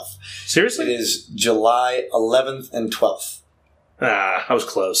way off. Seriously? It is July 11th and 12th. I was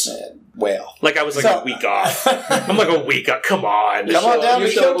close. Way off. Like I was like a week off. I'm like a week off. Come on. Come on down to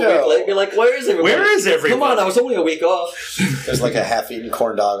You show up a Kyoto. week late, you're like, where is everybody? Where is everybody? Come on, I was only a week off. There's like a half-eaten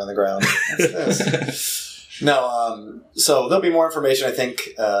corn dog on the ground. What's this? No, so there'll be more information, I think,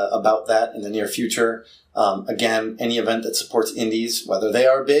 about that in the near future. Again, any event that supports indies, whether they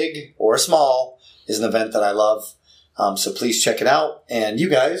are big or small, is an event that I love. So please check it out, and you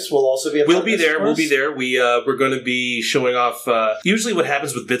guys will also be. We'll be there. We'll be there. We're going to be showing off. Usually, what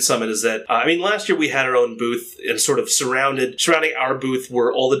happens with Bit Summit is that last year we had our own booth, and sort of surrounding our booth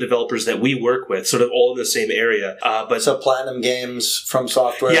were all the developers that we work with, sort of all in the same area. But so Platinum Games, From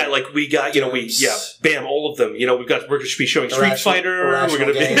Software, yeah, like we got bam, all of them. We're going to be showing Street Fighter. We're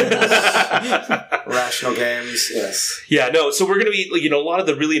going to be Irrational Games, yes. Yeah, no. So we're going to be a lot of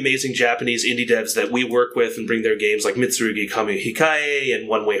the really amazing Japanese indie devs that we work with and bring their games like Mitsurugi Kami Hikae and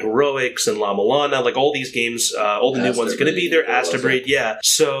One Way Heroics and La Milana, like all these games, all the new ones are going to be there. Astabraid, yeah.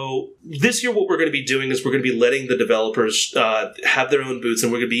 So this year what we're going to be doing is we're going to be letting the developers have their own booths,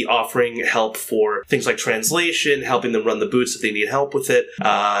 and we're going to be offering help for things like translation, helping them run the booths if they need help with it,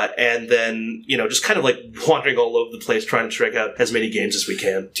 and then, just kind of like wandering all over the place trying to check out as many games as we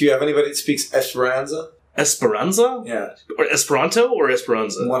can. Do you have anybody that speaks Esperanza? Esperanza? Yeah. Or Esperanto or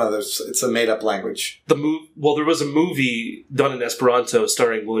Esperanza? One of those. It's a made-up language. Well, there was a movie done in Esperanto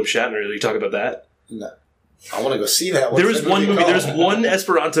starring William Shatner. Are you talking about that? No. I want to go see that. There is one movie. There's one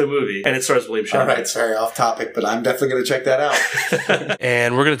Esperanto movie, and it stars William Shatner. All right, sorry, off topic, but I'm definitely going to check that out.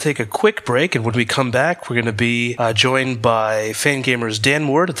 And we're going to take a quick break, and when we come back, we're going to be joined by Fangamer's Dan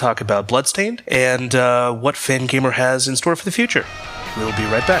Moore to talk about Bloodstained and what Fangamer has in store for the future. We'll be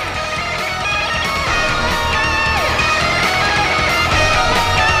right back.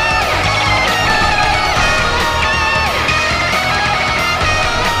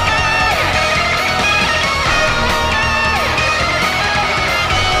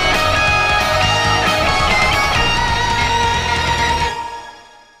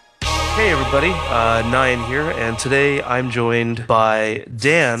 Hey everybody, Nyan here, and today I'm joined by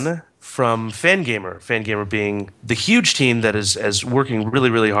Dan from Fangamer. Fangamer being the huge team that is working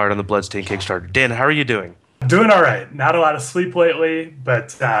really, really hard on the Bloodstained Kickstarter. Dan, how are you doing? Doing all right. Not a lot of sleep lately,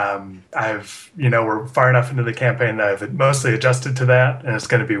 but we're far enough into the campaign that I've mostly adjusted to that, and it's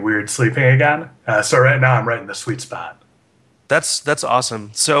going to be weird sleeping again. So right now I'm right in the sweet spot. That's awesome.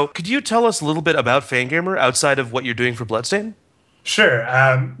 So could you tell us a little bit about Fangamer outside of what you're doing for Bloodstained? Sure.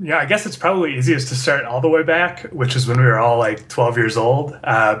 I guess it's probably easiest to start all the way back, which is when we were all like 12 years old,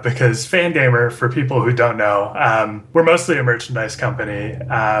 because Fangamer, for people who don't know, we're mostly a merchandise company.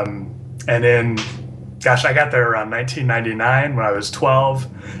 And I got there around 1999 when I was 12.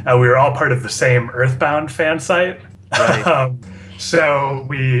 We were all part of the same Earthbound fan site. Right. So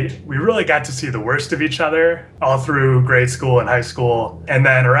we really got to see the worst of each other all through grade school and high school. And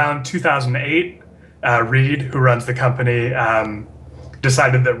then around 2008, Reed, who runs the company,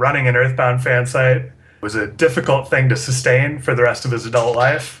 decided that running an Earthbound fan site was a difficult thing to sustain for the rest of his adult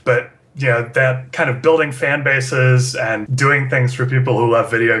life. But, that kind of building fan bases and doing things for people who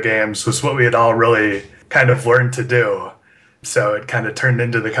love video games was what we had all really kind of learned to do. So it kind of turned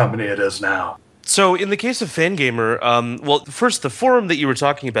into the company it is now. So in the case of Fangamer, first, the forum that you were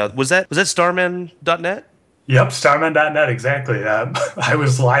talking about, was that starman.net? Yep, starman.net, exactly. I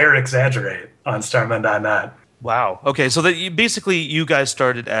was liar exaggerate on starman.net. Wow. Okay, so that you guys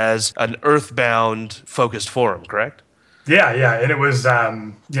started as an Earthbound focused forum, correct? Yeah, and it was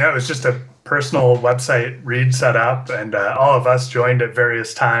it was just a personal website Reed set up, and all of us joined at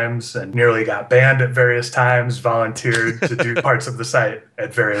various times and nearly got banned at various times, volunteered to do parts of the site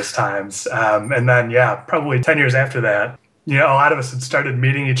at various times. And then, probably 10 years after that, a lot of us had started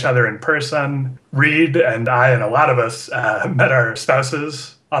meeting each other in person. Reed and I and a lot of us met our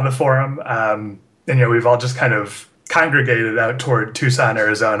spouses on the forum. And we've all just kind of congregated out toward Tucson,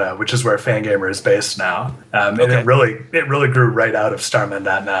 Arizona, which is where Fangamer is based now. And it really grew right out of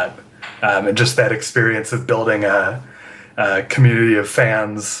Starman.net. And just that experience of building a community of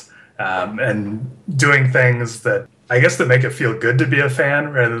fans and doing things that make it feel good to be a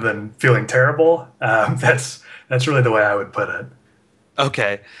fan rather than feeling terrible. That's really the way I would put it.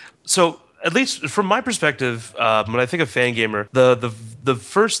 Okay. So at least from my perspective, when I think of Fangamer, the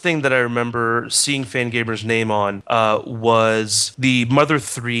first thing that I remember seeing Fangamer's name on was the Mother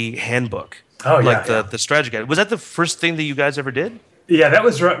 3 handbook. Oh, yeah. Like the strategy guide. Was that the first thing that you guys ever did? Yeah, that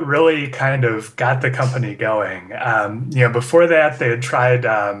was really kind of got the company going. Before that, they had tried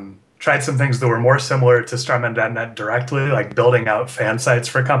some things that were more similar to Starman.net directly, like building out fan sites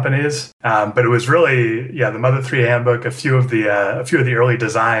for companies. But it was really, the Mother 3 handbook, a few of the early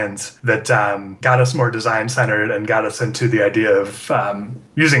designs that got us more design centered and got us into the idea of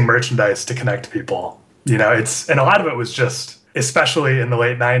using merchandise to connect people. And a lot of it was just, especially in the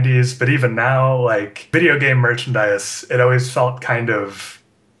late 90s, but even now, like video game merchandise, it always felt kind of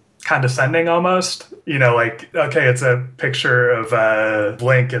condescending almost. Okay, it's a picture of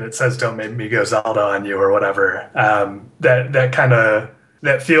Blink and it says "Don't make me go Zelda on you" or whatever.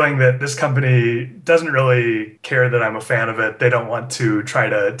 That feeling that this company doesn't really care that I'm a fan of it. They don't want to try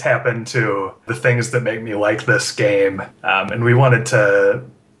to tap into the things that make me like this game. And we wanted to,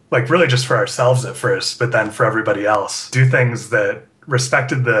 really just for ourselves at first, but then for everybody else, do things that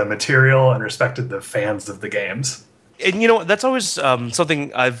respected the material and respected the fans of the games. And that's always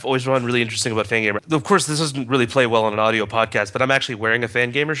something I've always found really interesting about Fangamer. Of course, this doesn't really play well on an audio podcast, but I'm actually wearing a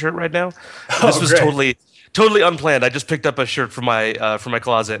Fangamer shirt right now. This was great. totally unplanned. I just picked up a shirt from my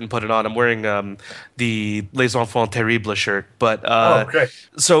closet and put it on. I'm wearing the Les Enfants Terribles shirt. But great.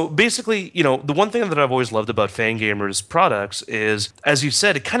 So basically, the one thing that I've always loved about Fangamer's products is, as you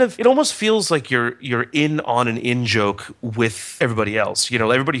said, it almost feels like you're in on an in joke with everybody else.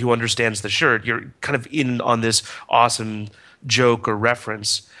 Everybody who understands the shirt, you're kind of in on this awesome joke or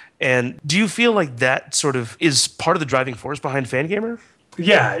reference. And do you feel like that sort of is part of the driving force behind Fangamer?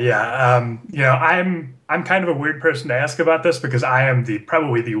 Yeah. I'm kind of a weird person to ask about this because I am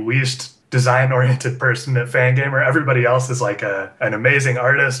probably the least design-oriented person at Fangamer. Everybody else is like an amazing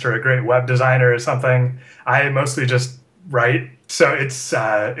artist or a great web designer or something. I mostly just write. So it's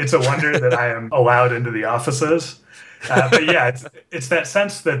a wonder that I am allowed into the offices. But yeah, it's that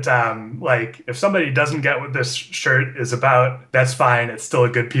sense that if somebody doesn't get what this shirt is about, that's fine. It's still a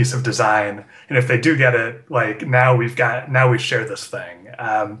good piece of design. And if they do get it, now we share this thing.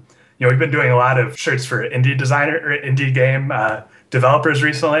 We've been doing a lot of shirts for indie game developers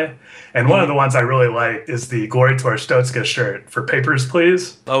recently. And one of the ones I really like is the Glory to Arstotzka shirt for Papers,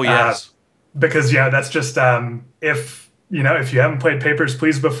 Please. Oh, yes. Because, that's just, if you haven't played Papers,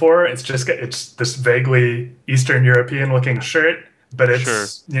 Please before, it's this vaguely Eastern European looking shirt, but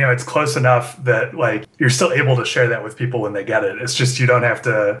it's, it's close enough that you're still able to share that with people when they get it. It's just, you don't have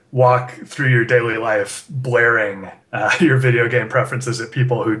to walk through your daily life blaring your video game preferences at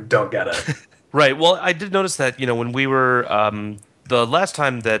people who don't get it. Right. Well, I did notice that, when we were, the last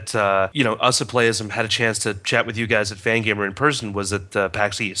time that us at Playism had a chance to chat with you guys at Fangamer in person was at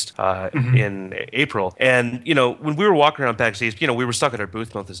PAX East in April. And when we were walking around PAX East, we were stuck at our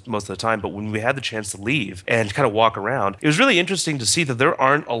booth most of the time. But when we had the chance to leave and kind of walk around, it was really interesting to see that there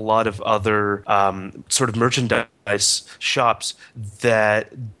aren't a lot of other sort of merchandise shops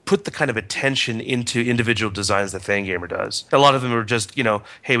that put the kind of attention into individual designs that Fangamer does. A lot of them are just,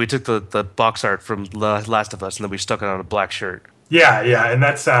 hey, we took the box art from Last of Us and then we stuck it on a black shirt. Yeah, and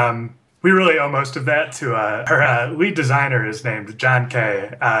that's we really owe most of that to our lead designer is named John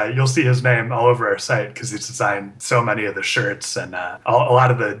Kay. You'll see his name all over our site because he's designed so many of the shirts and a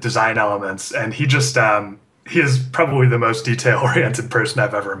lot of the design elements. And he just he is probably the most detail-oriented person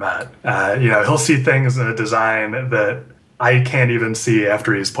I've ever met. He'll see things in a design that I can't even see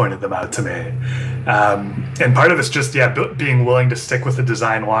after he's pointed them out to me. And part of it's just, being willing to stick with the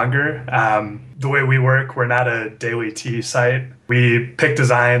design longer. The way we work, we're not a daily tea site. We pick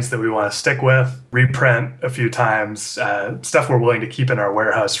designs that we want to stick with, reprint a few times, stuff we're willing to keep in our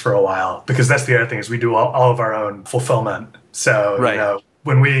warehouse for a while. Because that's the other thing is we do all of our own fulfillment. So,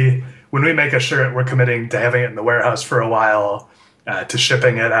 when we make a shirt, we're committing to having it in the warehouse for a while, to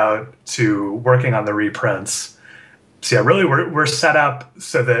shipping it out, to working on the reprints. So really we're set up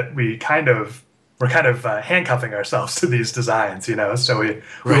so that we're kind of handcuffing ourselves to these designs, so we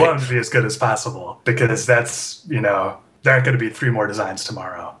want them to be as good as possible because that's, there aren't going to be 3 more designs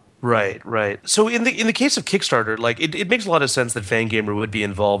tomorrow. Right. So in the case of Kickstarter, it makes a lot of sense that Fangamer would be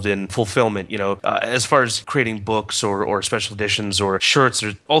involved in fulfillment, as far as creating books or special editions or shirts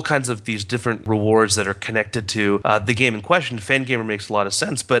or all kinds of these different rewards that are connected to the game in question. Fangamer makes a lot of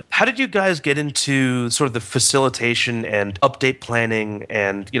sense. But how did you guys get into sort of the facilitation and update planning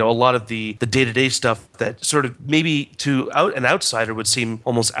and, a lot of the day-to-day stuff that sort of maybe to an outsider would seem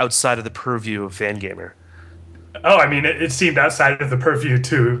almost outside of the purview of Fangamer? Oh, I mean, it seemed outside of the purview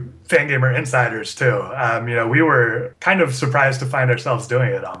to Fangamer insiders too. We were kind of surprised to find ourselves doing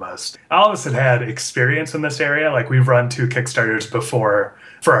it almost. All of us had experience in this area. Like we've run 2 Kickstarters before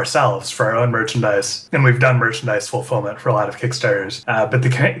for ourselves, for our own merchandise, and we've done merchandise fulfillment for a lot of Kickstarters. But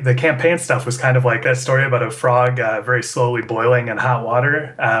the campaign stuff was kind of like a story about a frog very slowly boiling in hot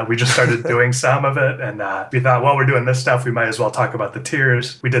water. We just started doing some of it, and we thought, well, we're doing this stuff, we might as well talk about the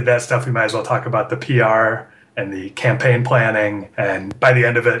tiers. We did that stuff, we might as well talk about the PR and the campaign planning. And by the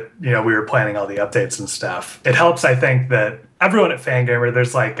end of it, we were planning all the updates and stuff. It helps, I think, that everyone at Fangamer,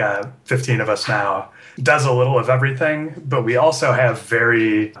 there's like 15 of us now, does a little of everything, but we also have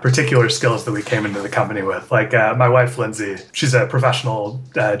very particular skills that we came into the company with. Like my wife, Lindsay, she's a professional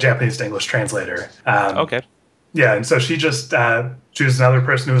Japanese to English translator. Okay. Yeah, and so she was another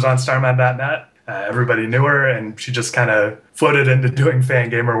person who was on StarMan.net. Everybody knew her, and she just kind of floated into doing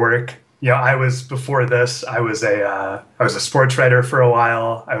Fangamer work. Before this, I was a sports writer for a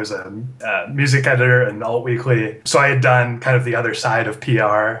while. I was a music editor in Alt Weekly. So I had done kind of the other side of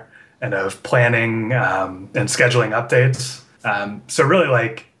PR and of planning and scheduling updates. So really,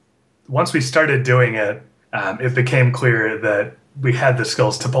 like, once we started doing it, it became clear that we had the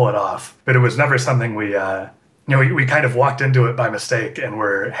skills to pull it off. But it was never something we kind of walked into it by mistake, and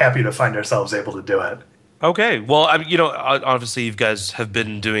we're happy to find ourselves able to do it. Okay. Well, obviously, you guys have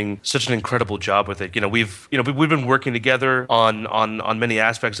been doing such an incredible job with it. We've been working together on many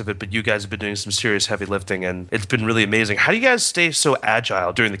aspects of it, but you guys have been doing some serious heavy lifting, and it's been really amazing. How do you guys stay so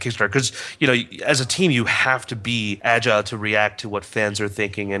agile during the Kickstarter? Because as a team, you have to be agile to react to what fans are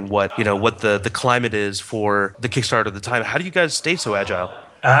thinking and what the climate is for the Kickstarter at the time. How do you guys stay so agile?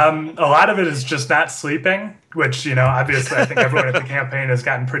 A lot of it is just not sleeping, which obviously I think everyone at the campaign has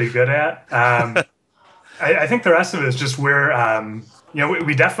gotten pretty good at. I think the rest of it is just we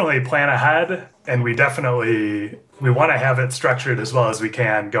definitely plan ahead, and we want to have it structured as well as we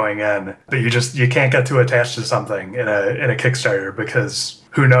can going in. But you can't get too attached to something in a Kickstarter, because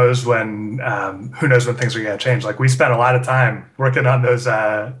who knows when things are going to change. Like we spent a lot of time working on those,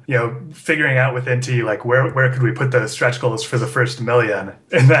 figuring out with NT, like where could we put those stretch goals for the first million,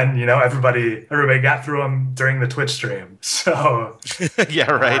 and then everybody got through them during the Twitch stream. So yeah,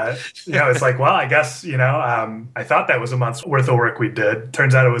 right. It's like, well, I guess I thought that was a month's worth of work we did.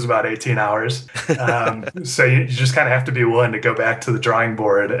 Turns out it was about 18 hours. So you just kind of have to be willing to go back to the drawing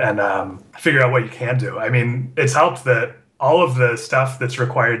board and figure out what you can do. I mean, it's helped that all of the stuff that's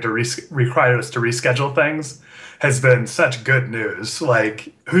required us to reschedule things has been such good news.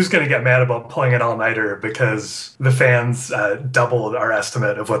 Like, who's going to get mad about pulling an all-nighter because the fans doubled our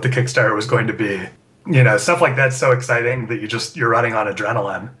estimate of what the Kickstarter was going to be? Stuff like that's so exciting that you're running on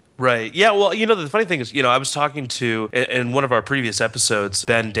adrenaline. Right. Yeah. Well, the funny thing is, I was talking to, in one of our previous episodes,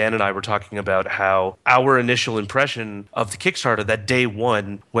 Dan and I were talking about how our initial impression of the Kickstarter, that day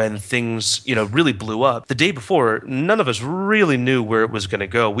one, when things, really blew up, the day before, none of us really knew where it was going to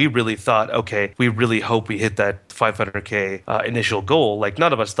go. We really thought, okay, we really hope we hit that 500K initial goal. Like,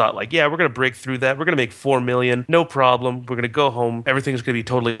 none of us thought, like, yeah, we're going to break through that. We're going to make 4 million. No problem. We're going to go home. Everything's going to be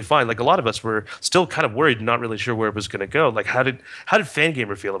totally fine. Like, a lot of us were still kind of worried, not really sure where it was going to go. Like, how did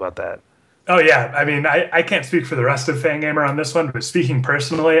Fangamer feel about that? Oh, yeah. I mean, I can't speak for the rest of Fangamer on this one, but speaking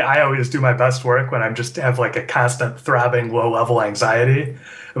personally, I always do my best work when I'm just have like a constant throbbing low-level anxiety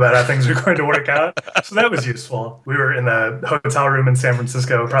about how things are going to work out. So that was useful. We were in the hotel room in San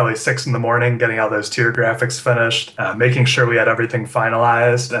Francisco, probably 6 a.m, getting all those tier graphics finished, making sure we had everything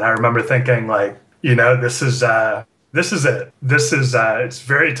finalized. And I remember thinking, like, this is it. It's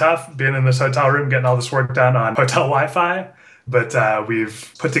very tough being in this hotel room, getting all this work done on hotel Wi-Fi. But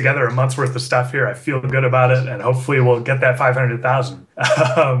we've put together a month's worth of stuff here. I feel good about it, and hopefully we'll get that 500,000.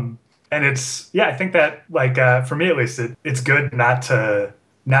 And I think that, like, for me at least, it's good not to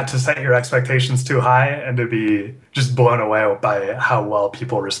set your expectations too high and to be just blown away by how well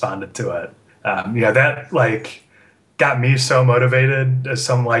people responded to it. That, like, got me so motivated as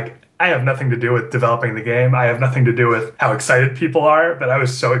I have nothing to do with developing the game. I have nothing to do with how excited people are, but I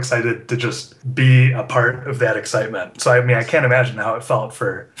was so excited to just be a part of that excitement. So, I mean, I can't imagine how it felt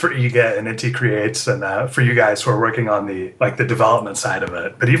for Iga and Inti Creates and for you guys who are working on the development side of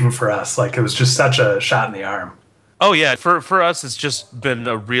it. But even for us, like, it was just such a shot in the arm. Oh, yeah. For us, it's just been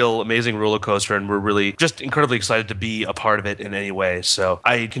a real amazing roller coaster, and we're really just incredibly excited to be a part of it in any way. So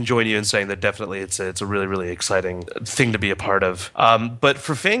I can join you in saying that definitely it's a really, really exciting thing to be a part of. But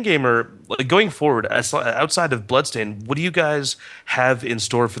for Fangamer, going forward, outside of Bloodstain, what do you guys have in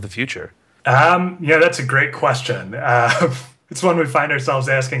store for the future? That's a great question. It's one we find ourselves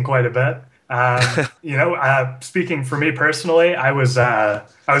asking quite a bit. Speaking for me personally, I was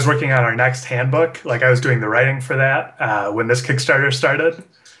working on our next handbook. Like I was doing the writing for that when this Kickstarter started.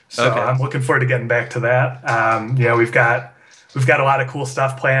 So Okay. I'm looking forward to getting back to that. We've got a lot of cool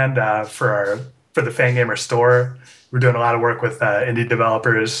stuff planned for the Fangamer store. We're doing a lot of work with indie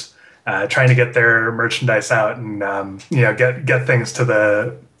developers, trying to get their merchandise out and get things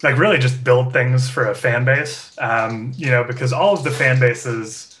to really just build things for a fan base. Because all of the fan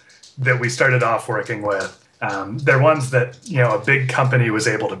bases that we started off working with, they're ones that a big company was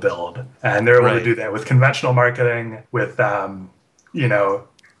able to build, and they're able Right. to do that with conventional marketing, with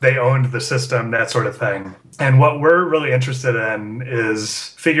they owned the system, that sort of thing. And what we're really interested in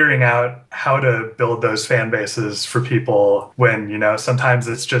is figuring out how to build those fan bases for people when, sometimes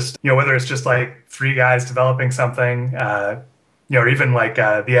it's just, whether it's just like 3 guys developing something, or even like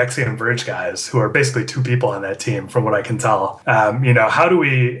the Axiom Verge guys, who are basically 2 people on that team, from what I can tell. How do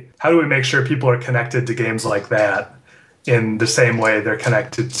we make sure people are connected to games like that in the same way they're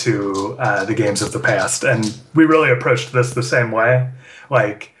connected to the games of the past? And we really approached this the same way.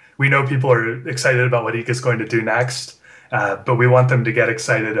 Like, we know people are excited about what Ika is going to do next, but we want them to get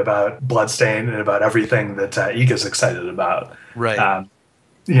excited about Bloodstained and about everything that Ika is excited about. Right.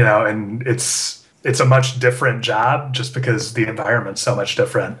 And it's a much different job just because the environment's so much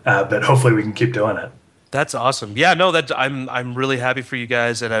different. But hopefully we can keep doing it. That's awesome. Yeah, no, I'm really happy for you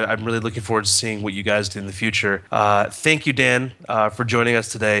guys, and I'm really looking forward to seeing what you guys do in the future. Thank you, Dan, for joining us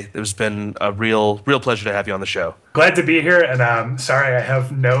today. It's been a real pleasure to have you on the show. Glad to be here, and sorry I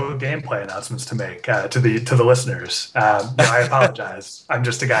have no gameplay announcements to make to the listeners. I apologize. I'm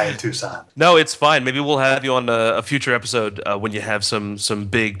just a guy in Tucson. No, it's fine. Maybe we'll have you on a future episode when you have some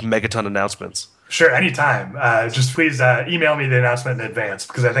big megaton announcements. Sure, anytime. Just please email me the announcement in advance,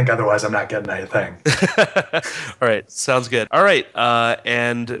 because I think otherwise I'm not getting anything. All right, sounds good. All right,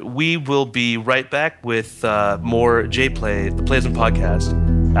 and we will be right back with more JPlay, the Playism podcast,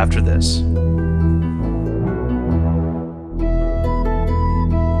 after this.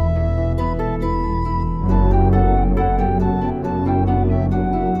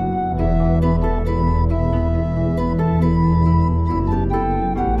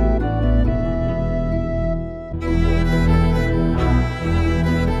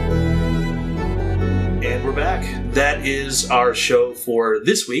 That is our show for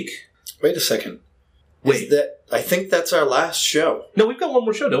this week. Wait a second. Wait. I think that's our last show. No, we've got one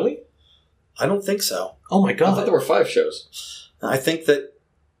more show, don't we? I don't think so. Oh my I thought god. there were 5 shows. I think that...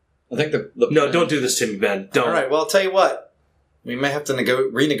 I think the No, don't do this to me, Ben. Don't. All right, well, I'll tell you what. We may have to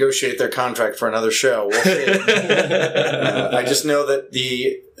renegotiate their contract for another show. We'll see. I just know that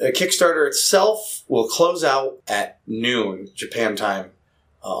the Kickstarter itself will close out at noon, Japan time,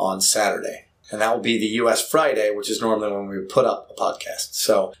 on Saturday. And that will be the U.S. Friday, which is normally when we put up a podcast.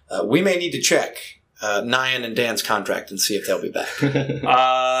 So we may need to check Nyan and Dan's contract and see if they'll be back.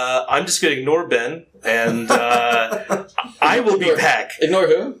 I'm just going to ignore Ben, and I will be back. Ignore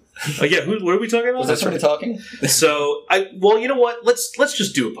who? Yeah, what are we talking about? Was that somebody talking? So, you know what? Let's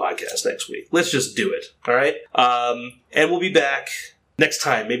just do a podcast next week. Let's just do it. All right. And we'll be back next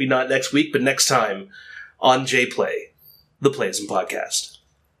time. Maybe not next week, but next time on JPlay, the Playism podcast.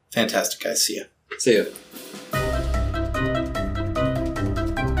 Fantastic, guys. See ya. See ya.